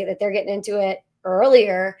I would say that they're getting into it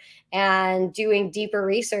earlier and doing deeper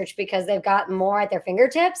research because they've got more at their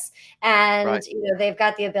fingertips, and Right. they've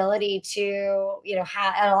got the ability to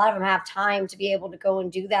have, and a lot of them have time to be able to go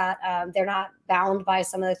and do that. They're not bound by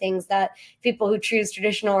some of the things that people who choose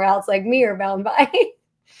traditional routes like me are bound by.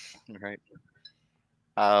 Right.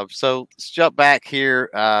 So let's jump back here.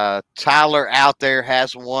 Tyler out there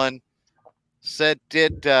has one. Said,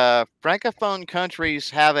 did francophone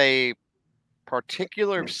countries have a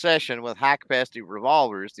particular obsession with high capacity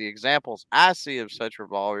revolvers? The examples I see of such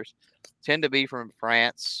revolvers tend to be from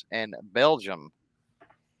France and Belgium.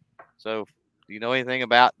 So, do you know anything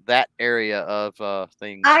about that area of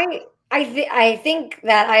things? I think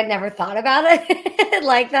that I'd never thought about it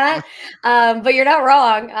like that, but you're not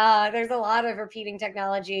wrong. There's a lot of repeating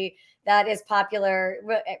technology that is popular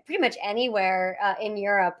pretty much anywhere in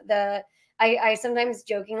Europe. I sometimes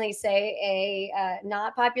jokingly say a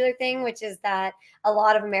not popular thing, which is that a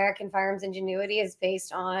lot of American firearms ingenuity is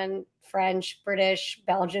based on French, British,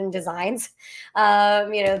 Belgian designs.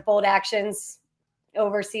 Bold actions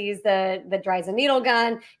overseas, the dries and needle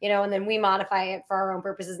gun, and then we modify it for our own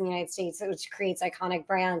purposes in the United States, which creates iconic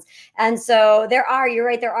brands. And so you're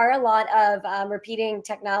right, there are a lot of repeating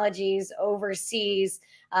technologies overseas,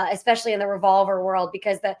 especially in the revolver world,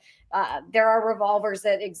 because there are revolvers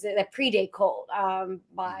that predate Colt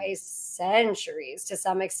by centuries to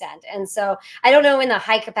some extent. And so I don't know in the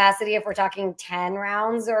high capacity if we're talking 10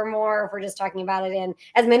 rounds or more, if we're just talking about it in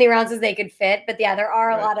as many rounds as they could fit. But yeah, there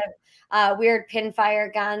are a lot of weird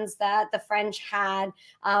pinfire guns that the French had.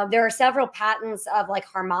 There are several patents of like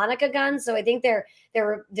harmonica guns. So I think their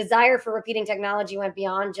desire for repeating technology went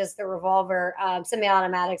beyond just the revolver.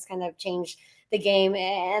 Semi-automatics kind of changed the game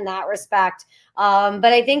in that respect. But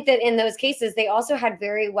I think that in those cases, they also had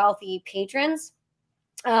very wealthy patrons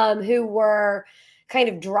who were kind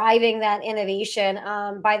of driving that innovation.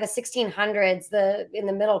 By the 1600s, in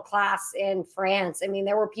the middle class in France, I mean,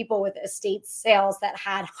 there were people with estate sales that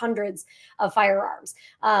had hundreds of firearms.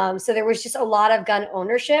 So there was just a lot of gun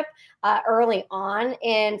ownership early on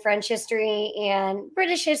in French history and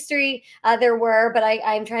British history. There were, but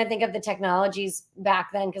I'm trying to think of the technologies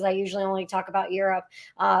back then because I usually only talk about Europe.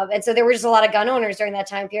 And so there were just a lot of gun owners during that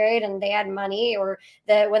time period, and they had money, or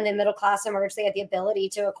when the middle class emerged, they had the ability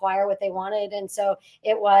to acquire what they wanted. And so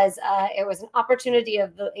it was an opportunity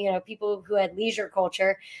of the people who had leisure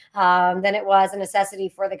culture than it was a necessity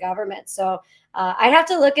for the government. So I'd have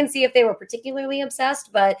to look and see if they were particularly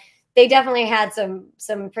obsessed, but they definitely had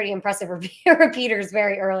some pretty impressive repeaters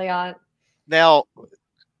very early on. Now,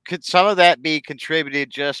 could some of that be contributed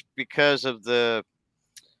just because of the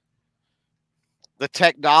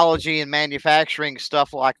technology and manufacturing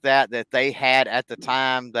stuff like that they had at the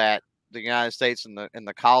time, that the United States and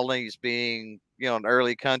the colonies, being an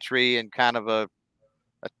early country and kind of a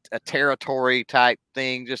territory type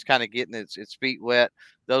thing, just kind of getting its feet wet.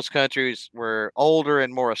 Those countries were older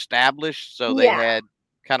and more established, so they Yeah. had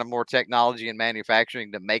kind of more technology and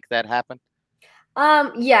manufacturing to make that happen.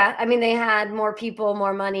 Yeah, I mean, they had more people,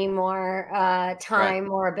 more money, more Right. time,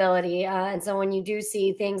 more ability. And so when you do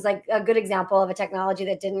see things like a good example of a technology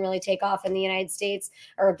that didn't really take off in the United States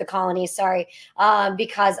or the colonies, sorry,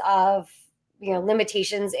 because of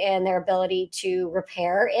limitations in their ability to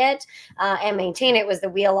repair it and maintain it, was the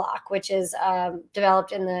wheel lock, which is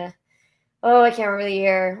developed in the I can't remember the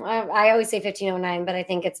year. I always say 1509, but I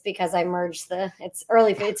think it's because I merged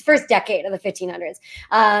it's first decade of the 1500s.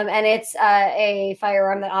 And it's a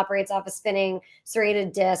firearm that operates off a spinning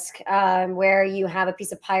serrated disc where you have a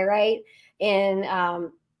piece of pyrite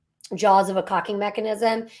in jaws of a cocking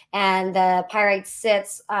mechanism, and the pyrite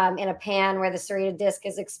sits in a pan where the serrated disc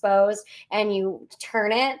is exposed, and you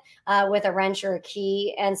turn it with a wrench or a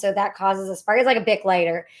key, and so that causes a spark. It's like a Bic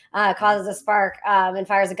lighter, causes a spark and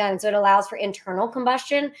fires a gun. So it allows for internal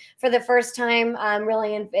combustion for the first time,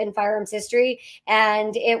 really in firearms history,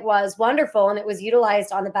 and it was wonderful, and it was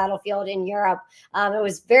utilized on the battlefield in Europe. It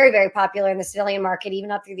was very, very popular in the civilian market,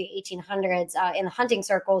 even up through the 1800s in the hunting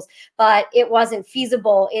circles, but it wasn't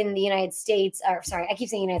feasible in the United States, or sorry, I keep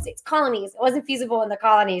saying United States, colonies. It wasn't feasible in the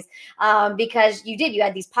colonies because you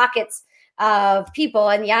had these pockets of people,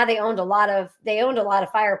 and yeah, they owned a lot of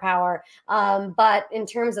firepower, but in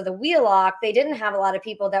terms of the wheel lock, they didn't have a lot of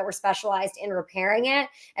people that were specialized in repairing it,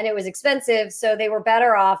 and it was expensive, so they were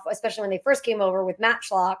better off, especially when they first came over, with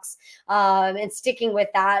matchlocks and sticking with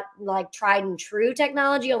that like tried and true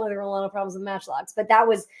technology, although there were a lot of problems with matchlocks. But that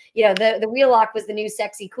was the wheel lock was the new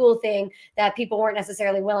sexy cool thing that people weren't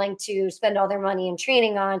necessarily willing to spend all their money in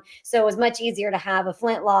training on, so it was much easier to have a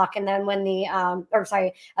flintlock, and then when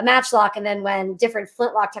a matchlock, and then when different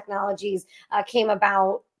flintlock technologies came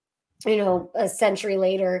about a century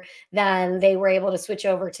later, then they were able to switch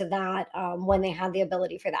over to that when they had the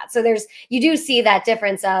ability for that. So you do see that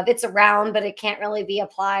difference of it's around, but it can't really be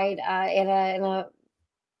applied in a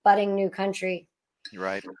budding new country.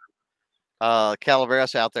 Right.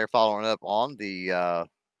 Calaveras out there following up on the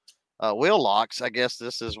wheel locks. I guess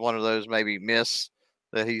this is one of those maybe myths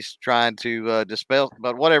that he's trying to dispel.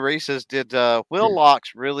 But whatever he says, did wheel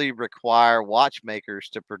locks really require watchmakers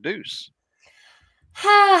to produce?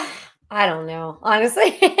 I don't know,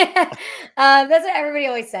 honestly. That's what everybody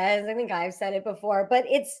always says. I think I've said it before, but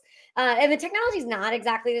it's and the technology is not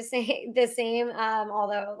exactly the same. The same,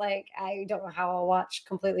 although like I don't know how a watch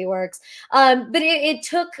completely works. But it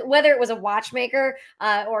took whether it was a watchmaker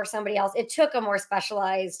or somebody else, it took a more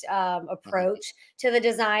specialized Mhm. approach to the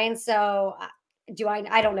design. So. Do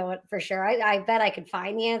I don't know it for sure. I bet I could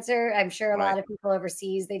find the answer. I'm sure a Right. lot of people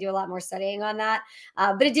overseas they do a lot more studying on that.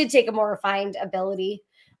 But it did take a more refined ability,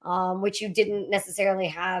 which you didn't necessarily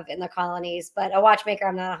have in the colonies. But a watchmaker,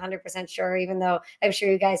 I'm not 100% sure, even though I'm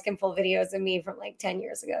sure you guys can pull videos of me from like 10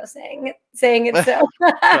 years ago saying it so.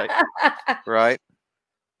 Right. Right.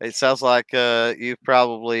 It sounds like you've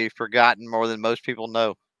probably forgotten more than most people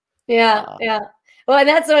know. Yeah, Uh, yeah. Well, and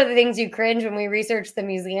that's one of the things you cringe when we researched the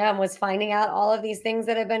museum was finding out all of these things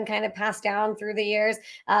that have been kind of passed down through the years,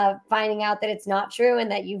 finding out that it's not true and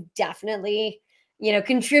that you've definitely,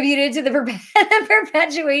 contributed to the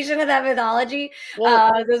perpetuation of that mythology.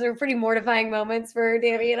 well, Those are pretty mortifying moments for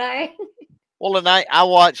Danny and I. well, tonight I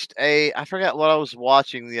watched I forgot what I was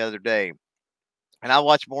watching the other day, and I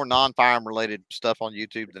watch more non-firearm related stuff on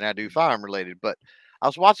YouTube than I do firearm related. But I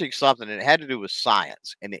was watching something, and it had to do with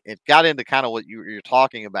science, and it got into kind of what you're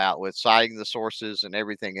talking about with citing the sources and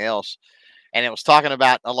everything else. And it was talking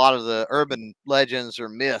about a lot of the urban legends or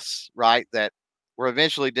myths, right, that were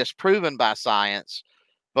eventually disproven by science,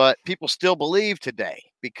 but people still believe today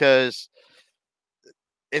because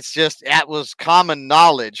it's just that was common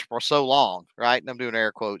knowledge for so long, right? And I'm doing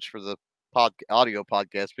air quotes for the audio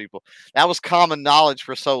podcast people. That was common knowledge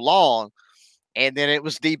for so long, and then it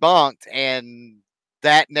was debunked, and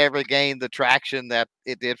that never gained the traction that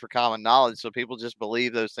it did for common knowledge. So people just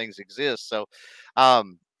believe those things exist. So,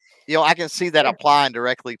 um, I can see that Yeah. applying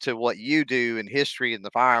directly to what you do in history in the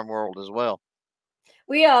firearm world as well.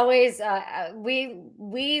 We always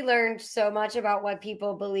we learned so much about what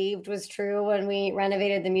people believed was true when we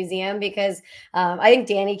renovated the museum because I think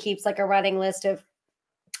Danny keeps like a running list of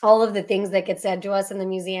all of the things that get said to us in the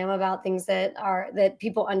museum about things that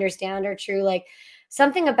people understand are true. Like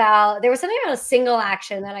something about there was something about a single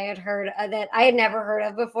action that I had heard that I had never heard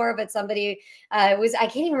of before, but somebody was I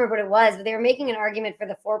can't even remember what it was, but they were making an argument for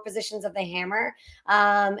the four positions of the hammer,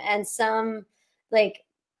 and some like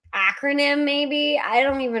acronym maybe I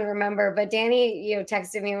don't even remember, but Danny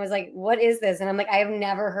texted me and was like, what is this? And I'm like, I have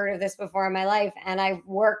never heard of this before in my life, and I'm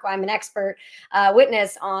an expert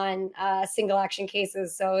witness on single action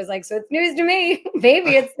cases. So it was like, so it's news to me.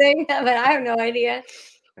 Maybe it's thing, but I have no idea.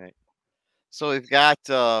 Right. So we've got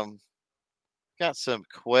some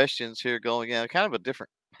questions here going in kind of a different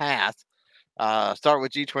path. Start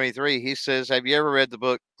with G23. He says, "Have you ever read the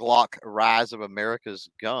book Glock: Rise of America's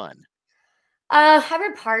Gun?" I've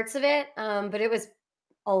read parts of it, but it was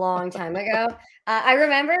a long time ago. I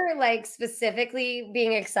remember like specifically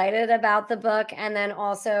being excited about the book and then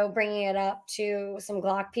also bringing it up to some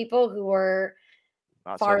Glock people who were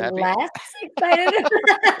Not so far happy, less excited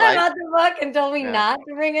right? about the book and told me Yeah, not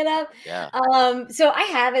to bring it up. yeah. So I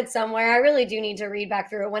have it somewhere. I really do need to read back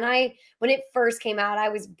through it. When it first came out, I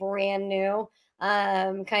was brand new,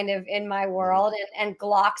 kind of in my Mhm. world, and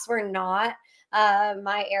Glocks were not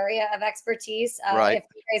my area of expertise. Right. If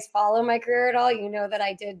you guys follow my career at all, you know that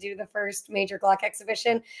I did do the first major Glock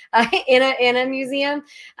exhibition in a museum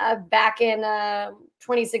back in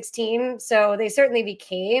 2016. So they certainly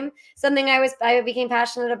became something I became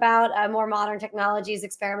passionate about. More modern technologies,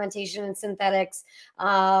 experimentation, and synthetics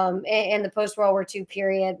in the post World War II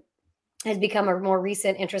period has become a more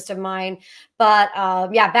recent interest of mine. But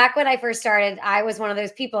yeah, back when I first started, I was one of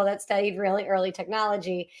those people that studied really early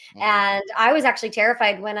technology. Mhm. And I was actually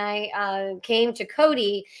terrified when I came to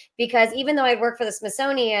Cody because even though I'd worked for the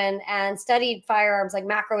Smithsonian and studied firearms, like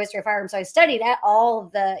macro history of firearms, so I studied at all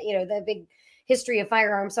of the, the big history of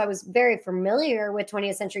firearms. So I was very familiar with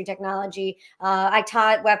 20th century technology. I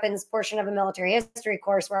taught weapons portion of a military history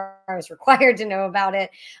course where I was required to know about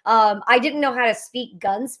it. I didn't know how to speak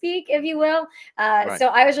gun speak, if you will. Right. So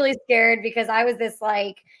I was really scared because I was this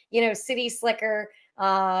like, city slicker,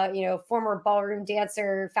 former ballroom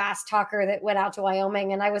dancer, fast talker that went out to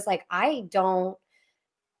Wyoming. And I was like,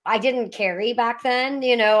 I didn't carry back then,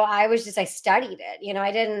 I studied it,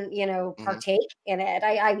 I didn't, Mhm. partake in it.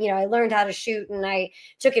 I learned how to shoot and I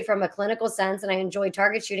took it from a clinical sense and I enjoyed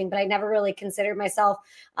target shooting, but I never really considered myself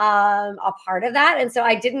a part of that. And so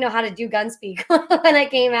I didn't know how to do gun speak when I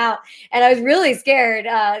came out. And I was really scared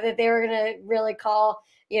that they were going to really call,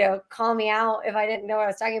 call me out if I didn't know what I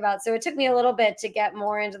was talking about. So it took me a little bit to get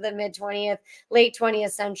more into the mid 20th, late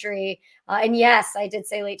 20th century. And yes, I did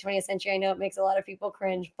say late 20th century. I know it makes a lot of people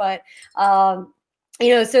cringe, but so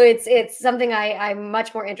it's something I'm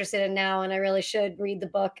much more interested in now, and I really should read the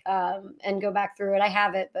book and go back through it. I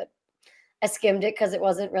have it, but I skimmed it because it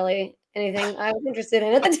wasn't really anything I was interested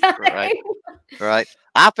in at the Right. time. Right.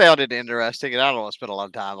 I found it interesting, and I don't want to spend a lot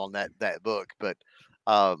of time on that book, but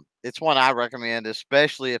it's one I recommend,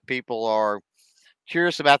 especially if people are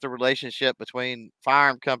curious about the relationship between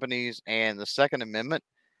firearm companies and the Second Amendment,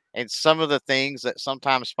 and some of the things that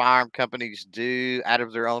sometimes firearm companies do out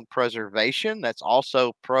of their own preservation that's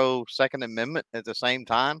also pro Second Amendment at the same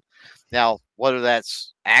time. Now, whether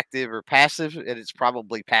that's active or passive, and it's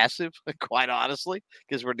probably passive, quite honestly,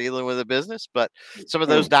 because we're dealing with a business. But some of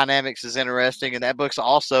those dynamics is interesting, and that book's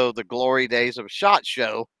also the glory days of SHOT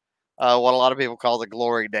Show, what a lot of people call the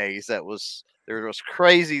glory days. There was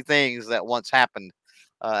crazy things that once happened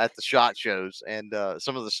at the SHOT Shows, and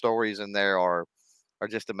some of the stories in there are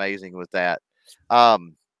just amazing with that.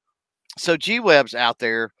 Um, so G Web's out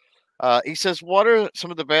there. He says, "What are some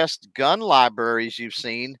of the best gun libraries you've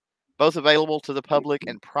seen, both available to the public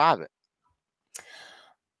and private?"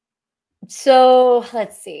 So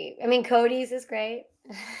let's see. I mean, Cody's is great.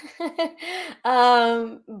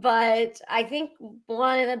 But I think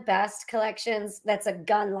one of the best collections that's a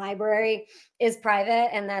gun library is private,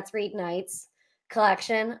 and that's Reed Knight's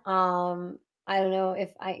collection. I don't know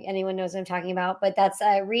if anyone knows what I'm talking about, but that's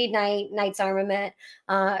Reed Knight, Knight's Armament,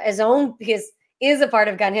 his own, because is a part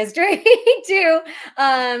of gun history too.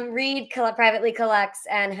 Reed privately collects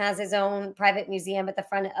and has his own private museum at the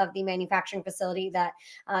front of the manufacturing facility that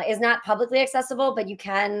is not publicly accessible, but you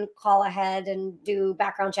can call ahead and do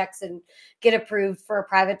background checks and get approved for a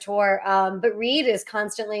private tour. But Reed is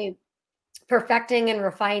constantly perfecting and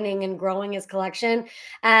refining and growing his collection.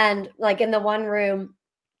 And like in the one room,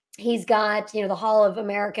 he's got the Hall of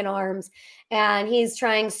American Arms, and he's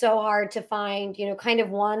trying so hard to find kind of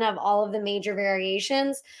one of all of the major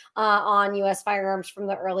variations on U.S. firearms from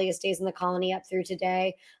the earliest days in the colony up through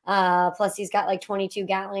today. Plus he's got like 22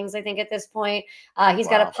 Gatlings, I think, at this point. He's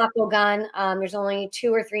got a Wow. Paco gun. There's only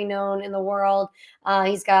 2 or 3 known in the world.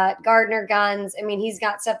 He's got Gardner guns. I mean, he's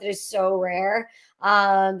got stuff that is so rare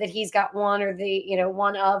that he's got one of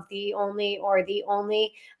the only or the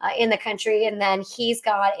only in the country. And then he's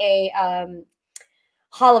got a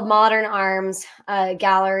Hall of Modern Arms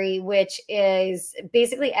gallery, which is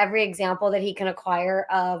basically every example that he can acquire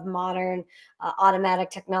of modern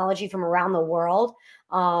automatic technology from around the world.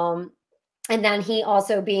 And then he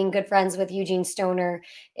also, being good friends with Eugene Stoner,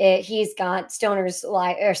 he's got Stoner's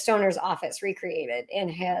office recreated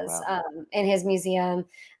Wow. in his museum,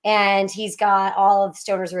 and he's got all of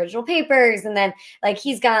Stoner's original papers. And then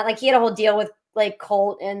he had a whole deal with like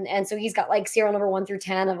Colt, and so he's got like serial number 1 through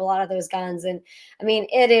 10 of a lot of those guns. And I mean,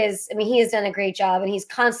 he has done a great job, and he's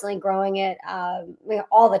constantly growing it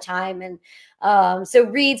all the time. And so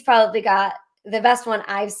Reed's probably got the best one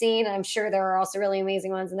I've seen. I'm sure there are also really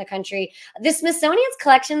amazing ones in the country. The Smithsonian's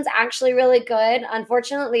collection is actually really good.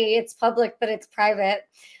 Unfortunately, it's public, but it's private.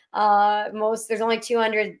 There's only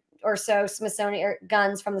 200 or so Smithsonian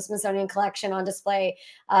guns from the Smithsonian collection on display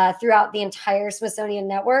throughout the entire Smithsonian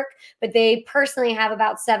network. But they personally have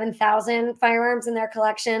about 7,000 firearms in their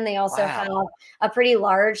collection. They also have Wow. a pretty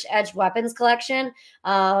large edged weapons collection.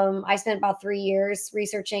 I spent about 3 years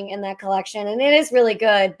researching in that collection, and it is really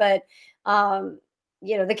good. But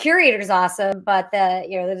the curator's awesome, but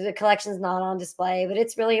the collection's not on display, but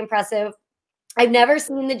it's really impressive. I've never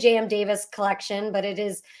seen the J.M. Davis collection, but it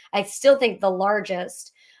is, I still think, the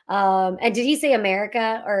largest. And did he say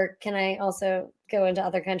America, or can I also go into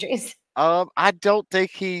other countries? I don't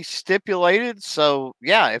think he stipulated. So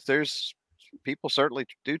yeah, if there's people certainly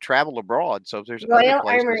do travel abroad. So if there's other Royal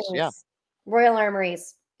places, yeah. Armories. Royal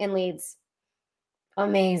Armories in Leeds.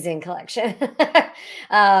 Amazing collection.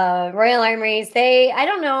 Royal Armories. I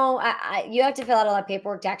don't know. You have to fill out a lot of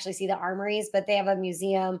paperwork to actually see the armories, but they have a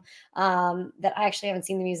museum that I actually haven't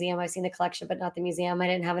seen the museum. I've seen the collection, but not the museum. I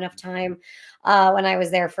didn't have enough time when I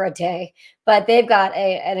was there for a day. But they've got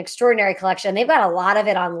an extraordinary collection. They've got a lot of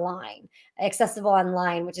it online, accessible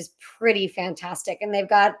online, which is pretty fantastic. And they've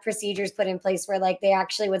got procedures put in place where, like, they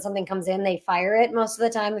actually, when something comes in, they fire it most of the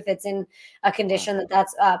time if it's in a Wow. condition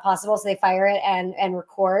that's possible. So they fire it and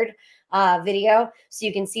record video, so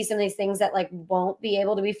you can see some of these things that like won't be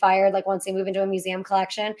able to be fired like once they move into a museum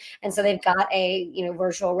collection. And so Mhm. they've got a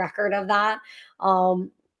virtual record of that.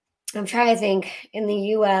 I'm trying to think in the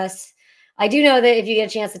U.S. I do know that if you get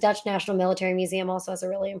a chance, the Dutch National Military Museum also has a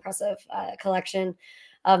really impressive collection.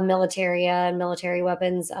 of military and military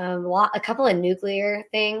weapons. A couple of nuclear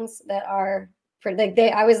things that are pretty, like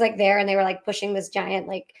I was like there and they were like pushing this giant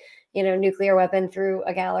like nuclear weapon through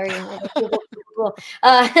a gallery. And I was like, cool, cool, cool.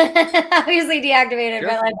 Obviously deactivated,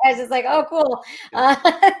 but like, I was just like, oh, cool.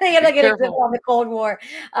 They had like an exhibit on the Cold War.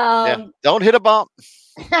 Yeah, don't hit a bump.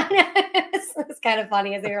 It's kind of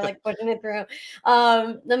funny as they were like pushing it through.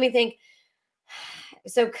 Let me think.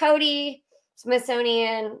 So Cody,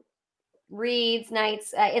 Smithsonian, Reed's,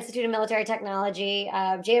 Knights, Institute of Military Technology,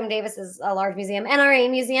 J.M. Davis is a large museum, NRA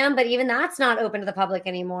museum, but even that's not open to the public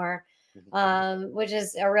anymore, which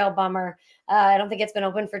is a real bummer. I don't think it's been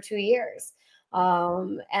open for 2 years.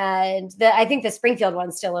 And I think the Springfield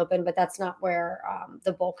one's still open, but that's not where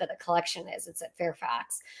the bulk of the collection is. It's at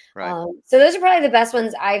Fairfax. Right. So those are probably the best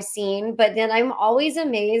ones I've seen. But then I'm always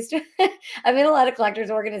amazed. I'm in a lot of collectors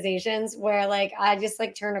organizations where like I just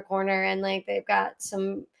like turn a corner and like they've got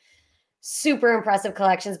some super impressive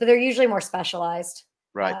collections, but they're usually more specialized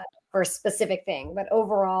for a specific thing. But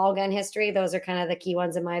overall, gun history, those are kind of the key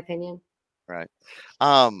ones in my opinion. Right.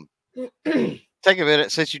 Take a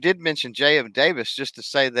minute, since you did mention J.M. Davis, just to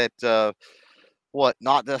say that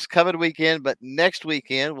not this coming weekend, but next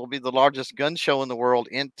weekend will be the largest gun show in the world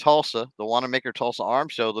in Tulsa, the Wanamaker Tulsa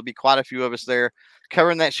Arms Show. There'll be quite a few of us there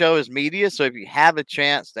covering that show as media. So if you have a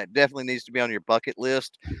chance, that definitely needs to be on your bucket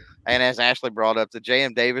list. And as Ashley brought up, the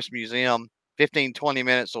J.M. Davis Museum, 15, 20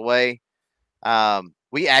 minutes away.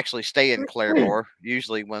 We actually stay in Claremore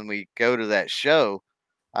usually when we go to that show.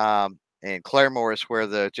 And Claremore is where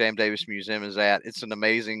the J.M. Davis Museum is at. It's an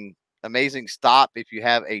amazing, amazing stop if you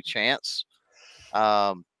have a chance.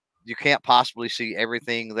 You can't possibly see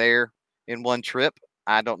everything there in one trip.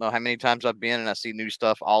 I don't know how many times I've been and I see new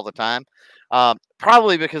stuff all the time.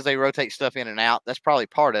 Probably because they rotate stuff in and out. That's probably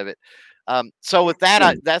part of it. So with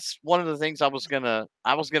that, that's one of the things I was gonna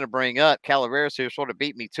bring up. Calaveras here sort of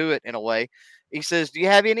beat me to it in a way. He says, "Do you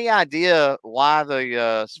have any idea why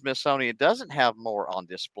the Smithsonian doesn't have more on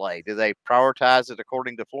display? Do they prioritize it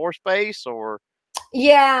according to floor space, or?"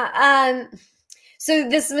 Yeah. So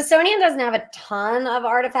the Smithsonian doesn't have a ton of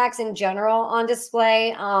artifacts in general on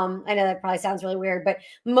display. I know that probably sounds really weird, but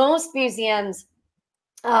most museums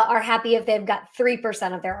are happy if they've got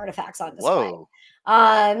 3% of their artifacts on display. Whoa.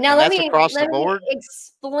 Now let me board?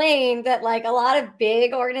 explain that like a lot of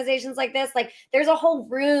big organizations like this, like there's a whole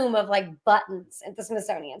room of like buttons at the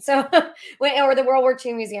Smithsonian. So or the World War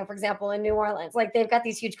II Museum, for example, in New Orleans, like they've got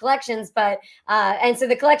these huge collections, but and so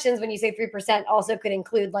the collections, when you say 3%, also could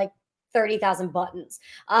include like 30,000 buttons.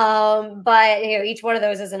 But each one of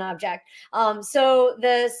those is an object. So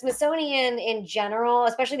the Smithsonian in general,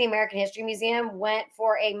 especially the American History Museum, went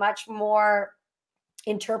for a much more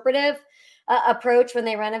interpretive approach when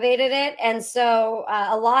they renovated it. And so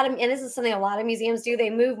and this is something a lot of museums do, they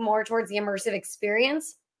move more towards the immersive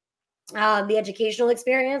experience, the educational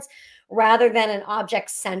experience, rather than an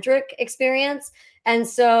object-centric experience. And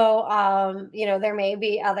so, there may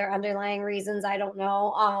be other underlying reasons. I don't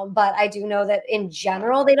know. But I do know that in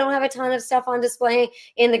general, they don't have a ton of stuff on display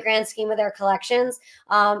in the grand scheme of their collections.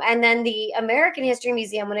 And then the American History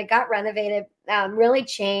Museum, when it got renovated, really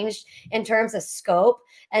changed in terms of scope.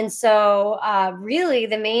 And so really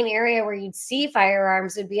the main area where you'd see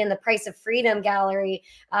firearms would be in the Price of Freedom Gallery,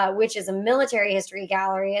 which is a military history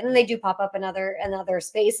gallery. And then they do pop up in other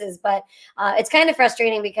spaces. But it's kind of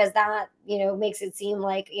frustrating because that, makes it seem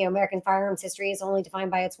like, American firearms history is only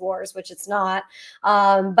defined by its wars, which it's not.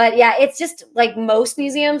 But yeah, it's just like most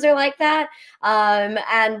museums are like that.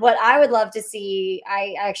 And what I would love to see,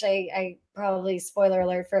 I probably, spoiler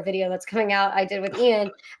alert for a video that's coming out, I did with Ian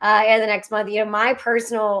in the next month. My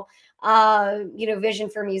personal vision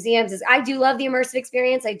for museums is I do love the immersive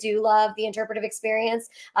experience. I do love the interpretive experience.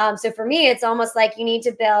 So for me, it's almost like you need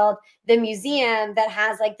to build the museum that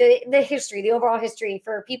has like the history, the overall history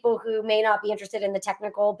for people who may not be interested in the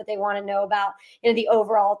technical, but they want to know about, the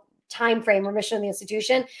overall time frame or mission of the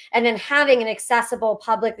institution, and then having an accessible,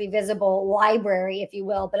 publicly visible library, if you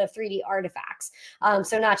will, but of 3D artifacts.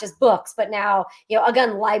 So not just books, but now, a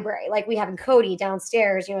gun library like we have in Cody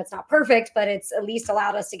downstairs. It's not perfect, but it's at least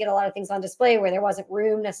allowed us to get a lot of things on display where there wasn't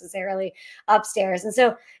room necessarily upstairs. And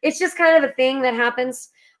so it's just kind of a thing that happens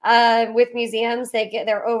with museums.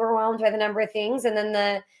 They're overwhelmed by the number of things, and then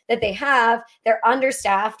they're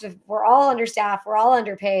understaffed. We're all understaffed. We're all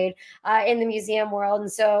underpaid in the museum world,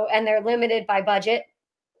 and they're limited by budget.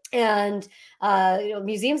 And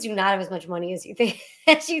museums do not have as much money as you think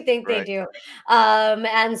they Right. do,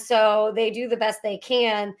 and so they do the best they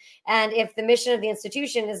can. And if the mission of the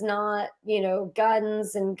institution is not,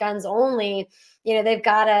 guns and guns only, they've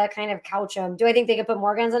got to kind of couch them. Do I think they could put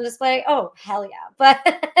more guns on display? Oh, hell yeah. But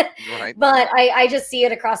Right. but I just see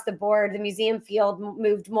it across the board. The museum field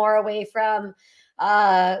moved more away from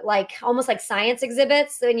like almost like science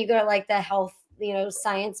exhibits. So when you go to like the health,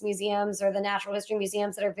 science museums or the natural history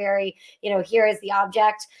museums that are very, here is the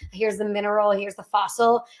object, here's the mineral, here's the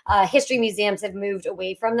fossil. History museums have moved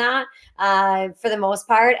away from that for the most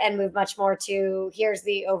part, and moved much more to here's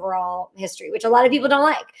the overall history, which a lot of people don't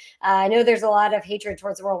like. I know there's a lot of hatred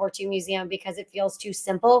towards the World War II museum because it feels too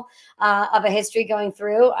simple of a history going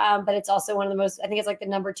through, but it's also one of the most, I think it's like the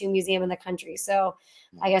 #2 museum in the country. So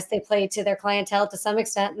I guess they play to their clientele to some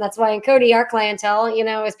extent. And that's why in Cody, our clientele,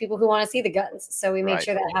 is people who want to see the guns. So we made Right.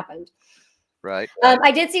 sure that happened. Right.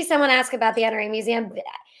 I did see someone ask about the NRA Museum.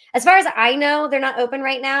 As far as I know, they're not open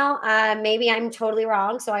right now. Maybe I'm totally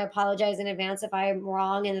wrong, so I apologize in advance if I'm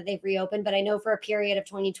wrong and that they've reopened. But I know for a period of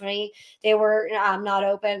 2020, they were not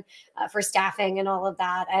open for staffing and all of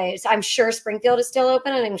that. So I'm sure Springfield is still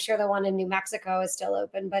open, and I'm sure the one in New Mexico is still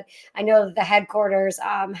open. But I know that the headquarters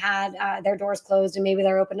had their doors closed, and maybe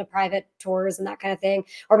they're open to private tours and that kind of thing,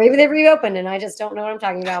 or maybe they've reopened, and I just don't know what I'm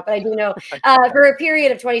talking about. But I do know for a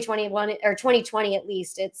period of 2021 or 2020 at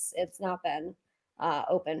least, it's not been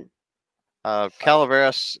open.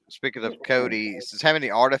 Calaveras, speaking of Cody, says how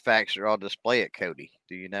many artifacts are on display at Cody?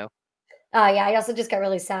 Do you know? Yeah, I also just got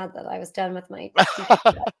really sad that I was done with my teacher.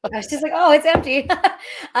 I was just like, oh, it's empty.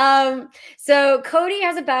 So Cody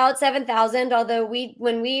has about 7,000, although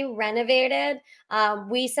when we renovated,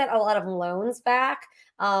 we sent a lot of loans back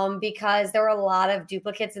because there were a lot of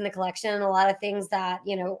duplicates in the collection and a lot of things that,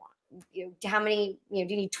 how many, do you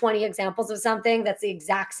need 20 examples of something that's the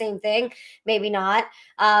exact same thing? Maybe not.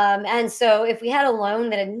 And so if we had a loan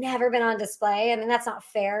that had never been on display, I mean, that's not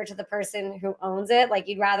fair to the person who owns it. Like,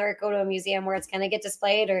 you'd rather it go to a museum where it's going to get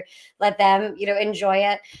displayed or let them, enjoy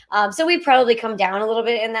it. So we probably come down a little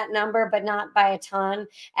bit in that number, but not by a ton.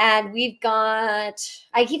 And we've got,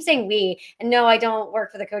 I keep saying we, and no, I don't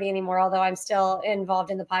work for the Cody anymore, although I'm still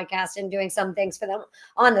involved in the podcast and doing some things for them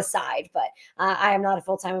on the side. But I am not a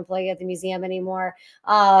full-time employee at the museum anymore.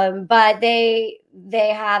 But they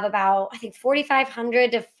have about, I think,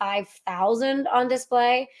 4,500 to 5,000 on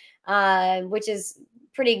display, which is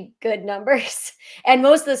pretty good numbers. And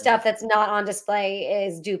most of the stuff that's not on display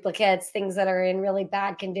is duplicates, things that are in really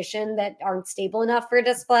bad condition that aren't stable enough for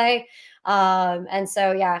display. And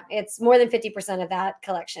so, yeah, it's more than 50% of that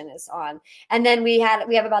collection is on. And then we have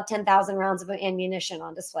about 10,000 rounds of ammunition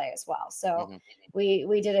on display as well. So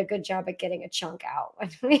we did a good job at getting a chunk out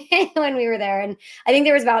when we were there. And I think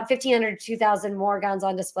there was about 1,500 to 2,000 more guns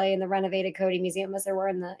on display in the renovated Cody Museum as there were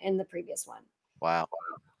in the previous one. Wow.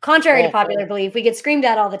 Contrary to popular belief, we get screamed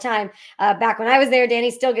at all the time. Back when I was there, Danny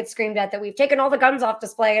still gets screamed at that we've taken all the guns off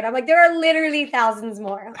display. And I'm like, there are literally thousands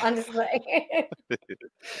more on display.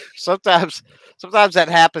 sometimes that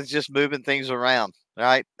happens just moving things around,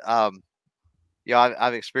 right?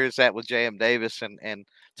 I've experienced that with J.M. Davis and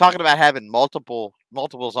talking about having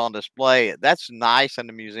multiples on display. That's nice in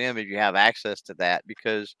the museum if you have access to that,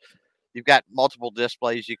 because you've got multiple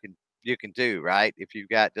displays you can do, right? If you've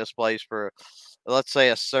got displays for, let's say,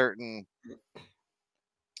 a certain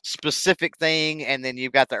specific thing, and then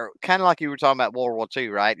you've got the kind of like you were talking about World War II,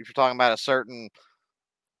 right? If you're talking about a certain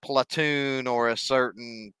platoon or a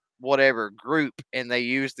certain whatever group and they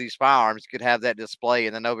use these firearms, you could have that display.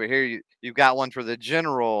 And then over here you've got one for the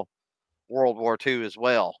general World War II as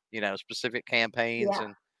well, specific campaigns. Yeah.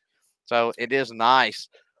 And so it is nice.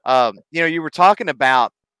 You were talking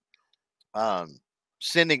about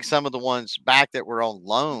sending some of the ones back that were on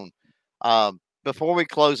loan. Before we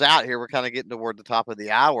close out here, we're kind of getting toward the top of the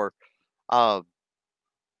hour. Kind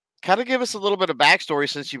of give us a little bit of backstory,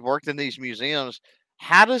 since you've worked in these museums.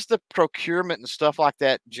 How does the procurement and stuff like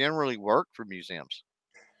that generally work for museums?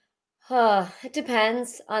 It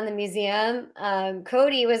depends on the museum.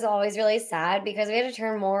 Cody was always really sad because we had to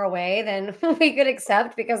turn more away than we could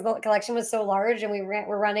accept because the collection was so large and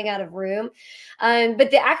we're running out of room. But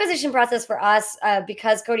the acquisition process for us,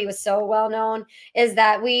 because Cody was so well known, is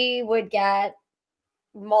that we would get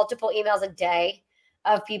multiple emails a day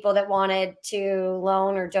of people that wanted to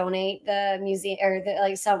loan or donate the museum or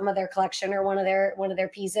like some of their collection or one of their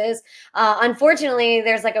pieces. Unfortunately,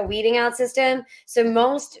 there's like a weeding out system, so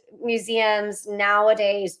most museums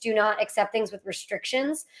nowadays do not accept things with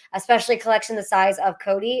restrictions, especially collection the size of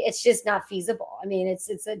Cody. It's just not feasible. I mean, it's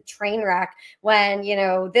a train wreck when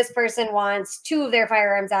this person wants two of their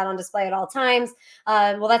firearms out on display at all times.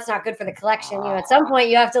 Well, that's not good for the collection. At some point,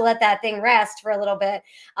 you have to let that thing rest for a little bit.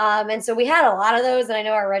 And so we had a lot of those, and I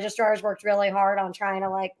know our registrars worked really hard on trying to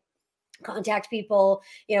like contact people,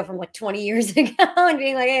 from like 20 years ago and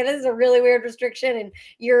being like, hey, this is a really weird restriction, and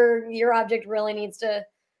your object really needs to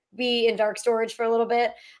be in dark storage for a little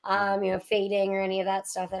bit, fading or any of that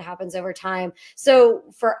stuff that happens over time. So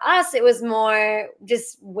for us, it was more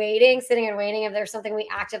just sitting and waiting. If there's something we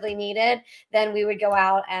actively needed, then we would go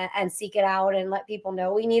out and seek it out and let people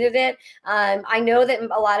know we needed it. I know that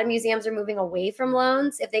a lot of museums are moving away from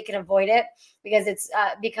loans if they can avoid it, because it's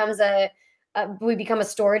we become a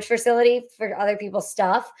storage facility for other people's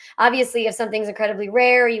stuff. Obviously, if something's incredibly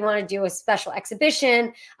rare, you want to do a special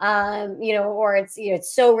exhibition, or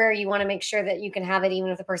it's so rare, you want to make sure that you can have it even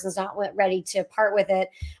if the person's not ready to part with it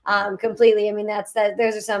completely. I mean,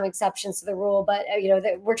 those are some exceptions to the rule, but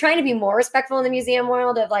we're trying to be more respectful in the museum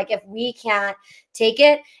world of like, if we can't take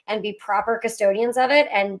it and be proper custodians of it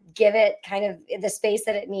and give it kind of the space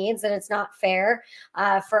that it needs, then it's not fair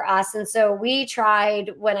for us. And so we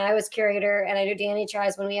tried when I was curator, and I know Danny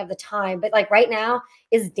tries when we have the time, but like right now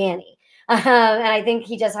is Danny. And I think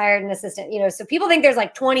he just hired an assistant, so people think there's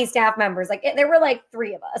like 20 staff members. Like there were like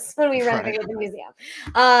 3 of us when we renovated the museum.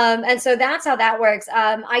 And so that's how that works.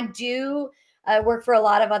 I do work for a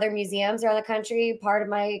lot of other museums around the country. Part of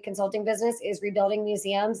my consulting business is rebuilding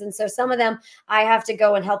museums. And so some of them, I have to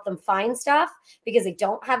go and help them find stuff because they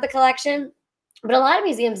don't have the collection. But a lot of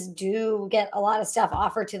museums do get a lot of stuff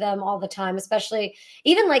offered to them all the time, especially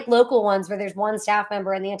even like local ones where there's one staff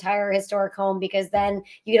member in the entire historic home, because then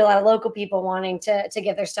you get a lot of local people wanting to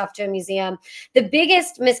give their stuff to a museum. The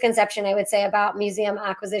biggest misconception I would say about museum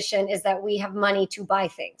acquisition is that we have money to buy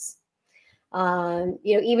things.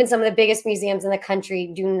 Even some of the biggest museums in the country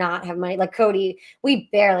do not have money. Like Cody,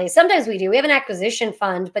 sometimes we do. We have an acquisition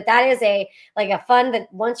fund, but that is a fund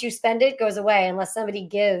that once you spend it goes away unless somebody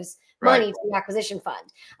gives money to the acquisition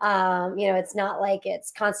fund. It's not like it's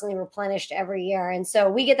constantly replenished every year. And so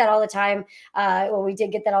we get that all the time. We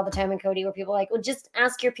did get that all the time in Cody, where people are like, well, just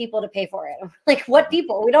ask your people to pay for it. I'm like, what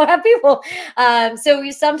people? We don't have people. So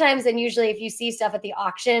we sometimes, and usually if you see stuff at the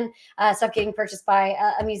auction, stuff getting purchased by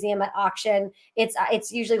a museum at auction,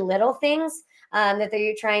 it's usually little things that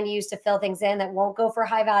they're trying to use to fill things in that won't go for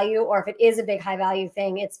high value. Or if it is a big high value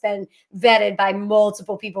thing, it's been vetted by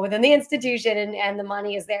multiple people within the institution, and the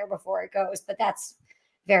money is there before it goes. But that's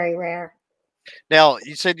very rare. Now,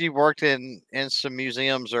 you said you worked in some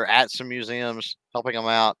museums or at some museums helping them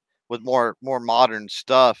out with more modern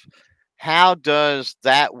stuff. How does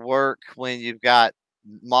that work when you've got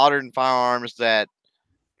modern firearms that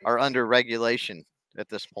are under regulation at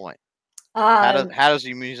this point? How does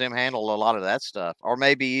your museum handle a lot of that stuff, or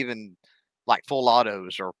maybe even like full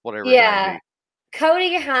autos or whatever it may be?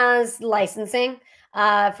 Cody has licensing.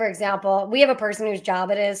 For example, we have a person whose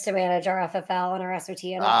job it is to manage our FFL and our SOT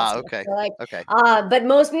and all that stuff. Okay. So Okay. but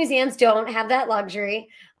most museums don't have that luxury,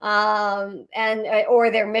 or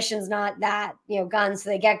their mission's not that guns, so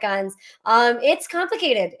they get guns. It's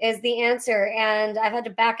complicated, is the answer, and I've had to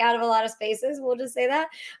back out of a lot of spaces. We'll just say that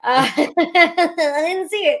I didn't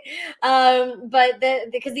see it, but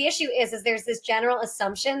because the issue is there's this general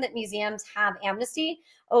assumption that museums have amnesty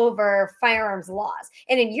over firearms laws.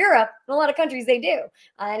 And in Europe, in a lot of countries, they do.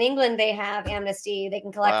 In England, they have amnesty. They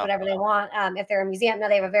can collect whatever they want if they're a museum. Now,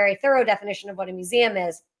 they have a very thorough definition of what a museum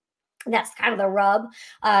is. And that's kind of the rub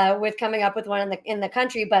with coming up with one in the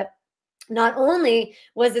country. But not only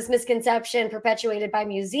was this misconception perpetuated by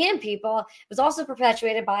museum people, it was also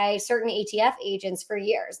perpetuated by certain ATF agents for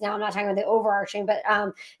years. Now, I'm not talking about the overarching, but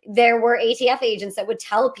there were ATF agents that would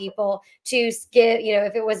tell people to give,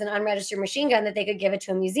 if it was an unregistered machine gun, that they could give it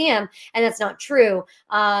to a museum. And that's not true.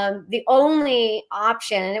 The only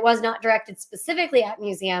option, and it was not directed specifically at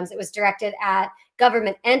museums, it was directed at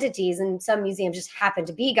government entities, and some museums just happen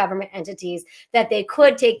to be government entities, that they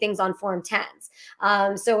could take things on Form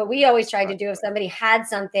 10s. So what we always tried to do, if somebody had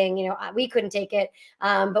something, we couldn't take it,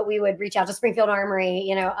 but we would reach out to Springfield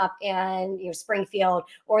Armory, up in Springfield,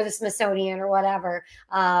 or the Smithsonian or whatever,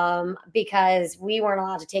 because we weren't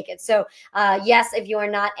allowed to take it. So yes, if you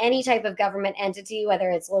are not any type of government entity,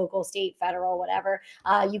 whether it's local, state, federal, whatever,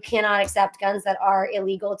 you cannot accept guns that are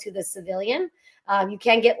illegal to the civilian. You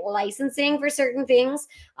can get licensing for certain things.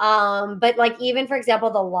 But like, even for example,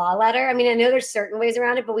 the law letter, I mean, I know there's certain ways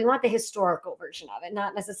around it, but we want the historical version of it,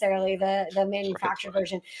 not necessarily the manufactured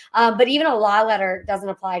version. But even a law letter doesn't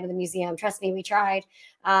apply to the museum. Trust me, we tried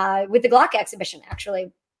with the Glock exhibition,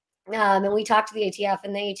 actually. And we talked to the ATF,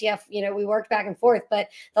 and the ATF, we worked back and forth, but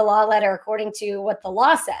the law letter, according to what the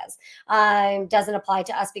law says, doesn't apply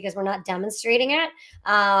to us because we're not demonstrating it.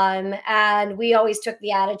 And we always took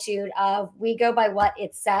the attitude of, we go by what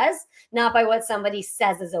it says, not by what somebody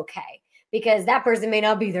says is okay, because that person may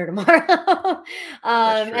not be there tomorrow.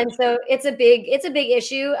 And so it's a big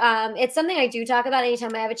issue. It's something I do talk about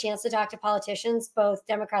anytime I have a chance to talk to politicians, both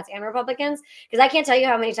Democrats and Republicans, because I can't tell you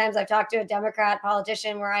how many times I've talked to a Democrat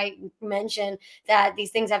politician where I mention that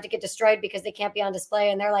these things have to get destroyed because they can't be on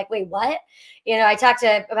display, and they're like, wait, what? I talked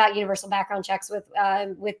about universal background checks with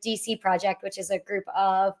DC Project, which is a group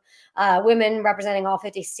of women representing all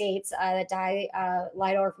 50 states that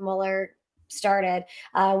Lidor Mueller started.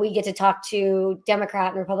 We get to talk to Democrat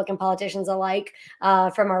and Republican politicians alike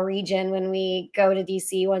from our region when we go to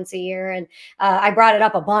DC once a year. And I brought it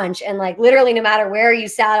up a bunch, and like literally no matter where you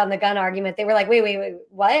sat on the gun argument, they were like, wait,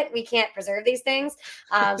 what? We can't preserve these things.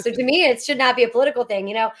 So to me, it should not be a political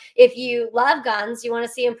thing. If you love guns, you want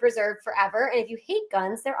to see them preserved forever. And if you hate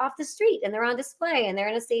guns, they're off the street and they're on display and they're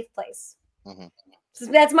in a safe place. Mm-hmm. So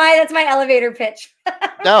that's my elevator pitch.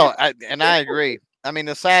 No, I agree. I mean,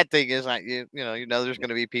 the sad thing is, there's going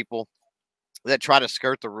to be people that try to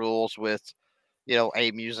skirt the rules with,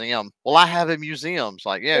 a museum. Well, I have a museum. It's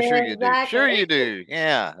like, yeah, sure you do. Sure you do.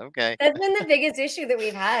 Yeah. Okay. That's been the biggest issue that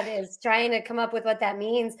we've had, is trying to come up with what that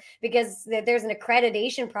means, because there's an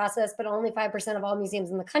accreditation process, but only 5% of all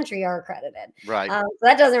museums in the country are accredited. Right. So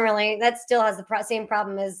that still has the same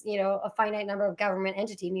problem as, a finite number of government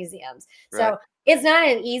entity museums. So it's not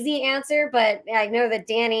an easy answer, but I know that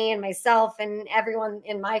Danny and myself and everyone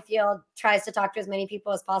in my field tries to talk to as many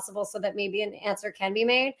people as possible so that maybe an answer can be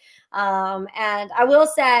made. And I will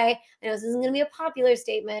say, I know this isn't going to be a popular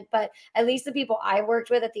statement, but at least the people I worked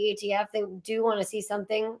with at the ATF, they do want to see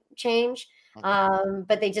something change,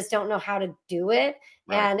 but they just don't know how to do it.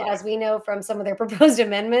 And as we know from some of their proposed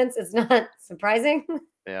amendments, it's not surprising.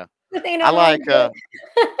 Yeah.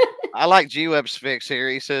 I like G-Web's fix here.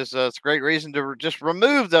 He says it's a great reason to just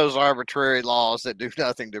remove those arbitrary laws that do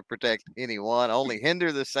nothing to protect anyone, only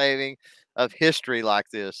hinder the saving of history like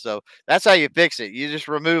this. So that's how you fix it. You just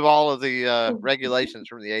remove all of the regulations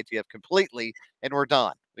from the ATF completely, and we're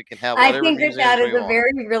done. We can have whatever. I think that is a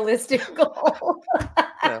very realistic goal.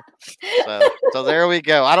 So there we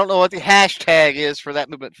go. I don't know what the hashtag is for that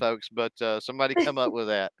movement, folks, but somebody come up with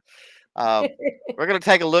that. We're going to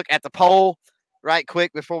take a look at the poll right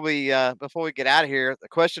quick before we get out of here. The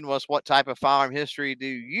question was, what type of firearm history do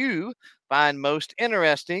you find most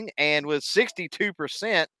interesting? And with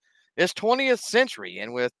 62%, it's 20th century.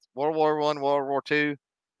 And with World War I, World War II,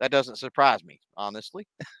 that doesn't surprise me, honestly.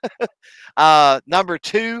 Number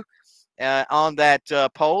two on that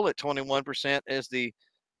poll at 21% is the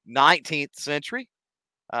 19th century,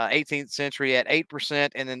 18th century at 8%,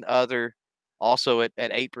 and then other also at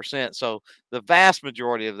 8%. So the vast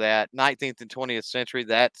majority of that, 19th and 20th century,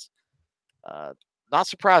 that's not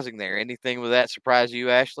surprising there. Anything with that surprise you,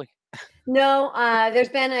 Ashley? No, there's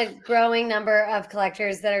been a growing number of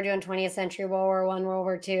collectors that are doing 20th century, World War I, World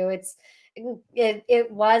War II.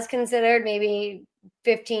 It was considered maybe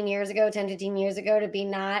 15 years ago, 10, 15 years ago, to be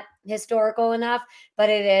not historical enough, but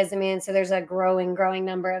it is. I mean, so there's a growing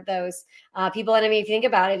number of those people. And I mean, if you think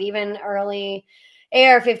about it, even early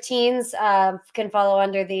AR-15s can follow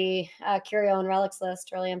under the curio and relics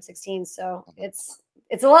list, early M16s. So it's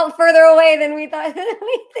a lot further away than we thought.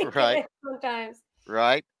 We think it is sometimes.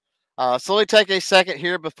 Right. So let me take a second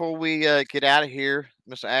here before we get out of here,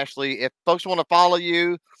 Miss Ashley. If folks want to follow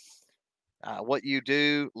you, what you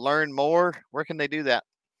do, learn more, where can they do that?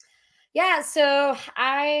 Yeah, so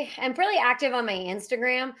I am pretty active on my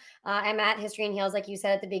Instagram. I'm at History and Heels, like you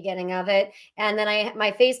said at the beginning of it. And then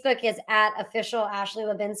my Facebook is at official Ashley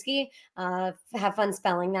Lubinsky. Have fun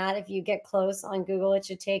spelling that. If you get close on Google, it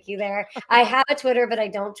should take you there. I have a Twitter, but I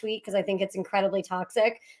don't tweet because I think it's incredibly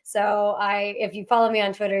toxic. So if you follow me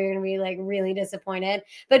on Twitter, you're going to be like really disappointed.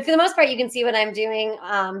 But for the most part, you can see what I'm doing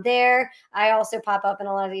there. I also pop up in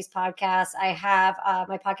a lot of these podcasts. I have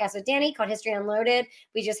my podcast with Danny called History Unloaded.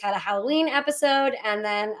 We just had a Halloween episode, and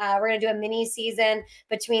then we're going to do a mini season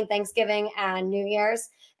between Thanksgiving and New Year's.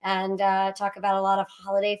 and talk about a lot of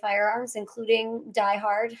holiday firearms, including Die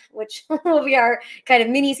Hard, which will be our kind of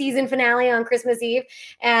mini season finale on Christmas Eve.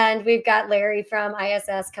 And we've got Larry from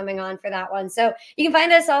ISS coming on for that one. So you can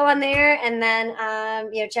find us all on there, and then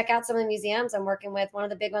check out some of the museums. I'm working with one of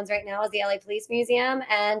the big ones right now is the LA Police Museum,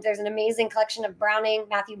 and there's an amazing collection of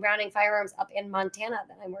Matthew Browning firearms up in Montana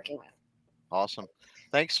that I'm working with. Awesome.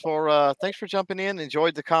 Thanks for jumping in.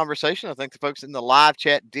 Enjoyed the conversation. I think the folks in the live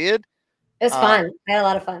chat did. It was fun. I had a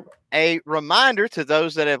lot of fun. A reminder to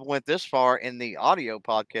those that have went this far in the audio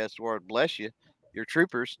podcast world, bless you, you're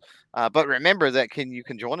troopers. But remember that you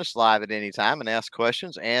can join us live at any time and ask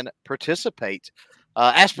questions and participate.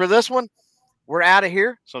 As for this one, we're out of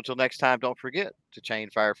here. So until next time, don't forget to chain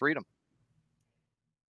fire freedom.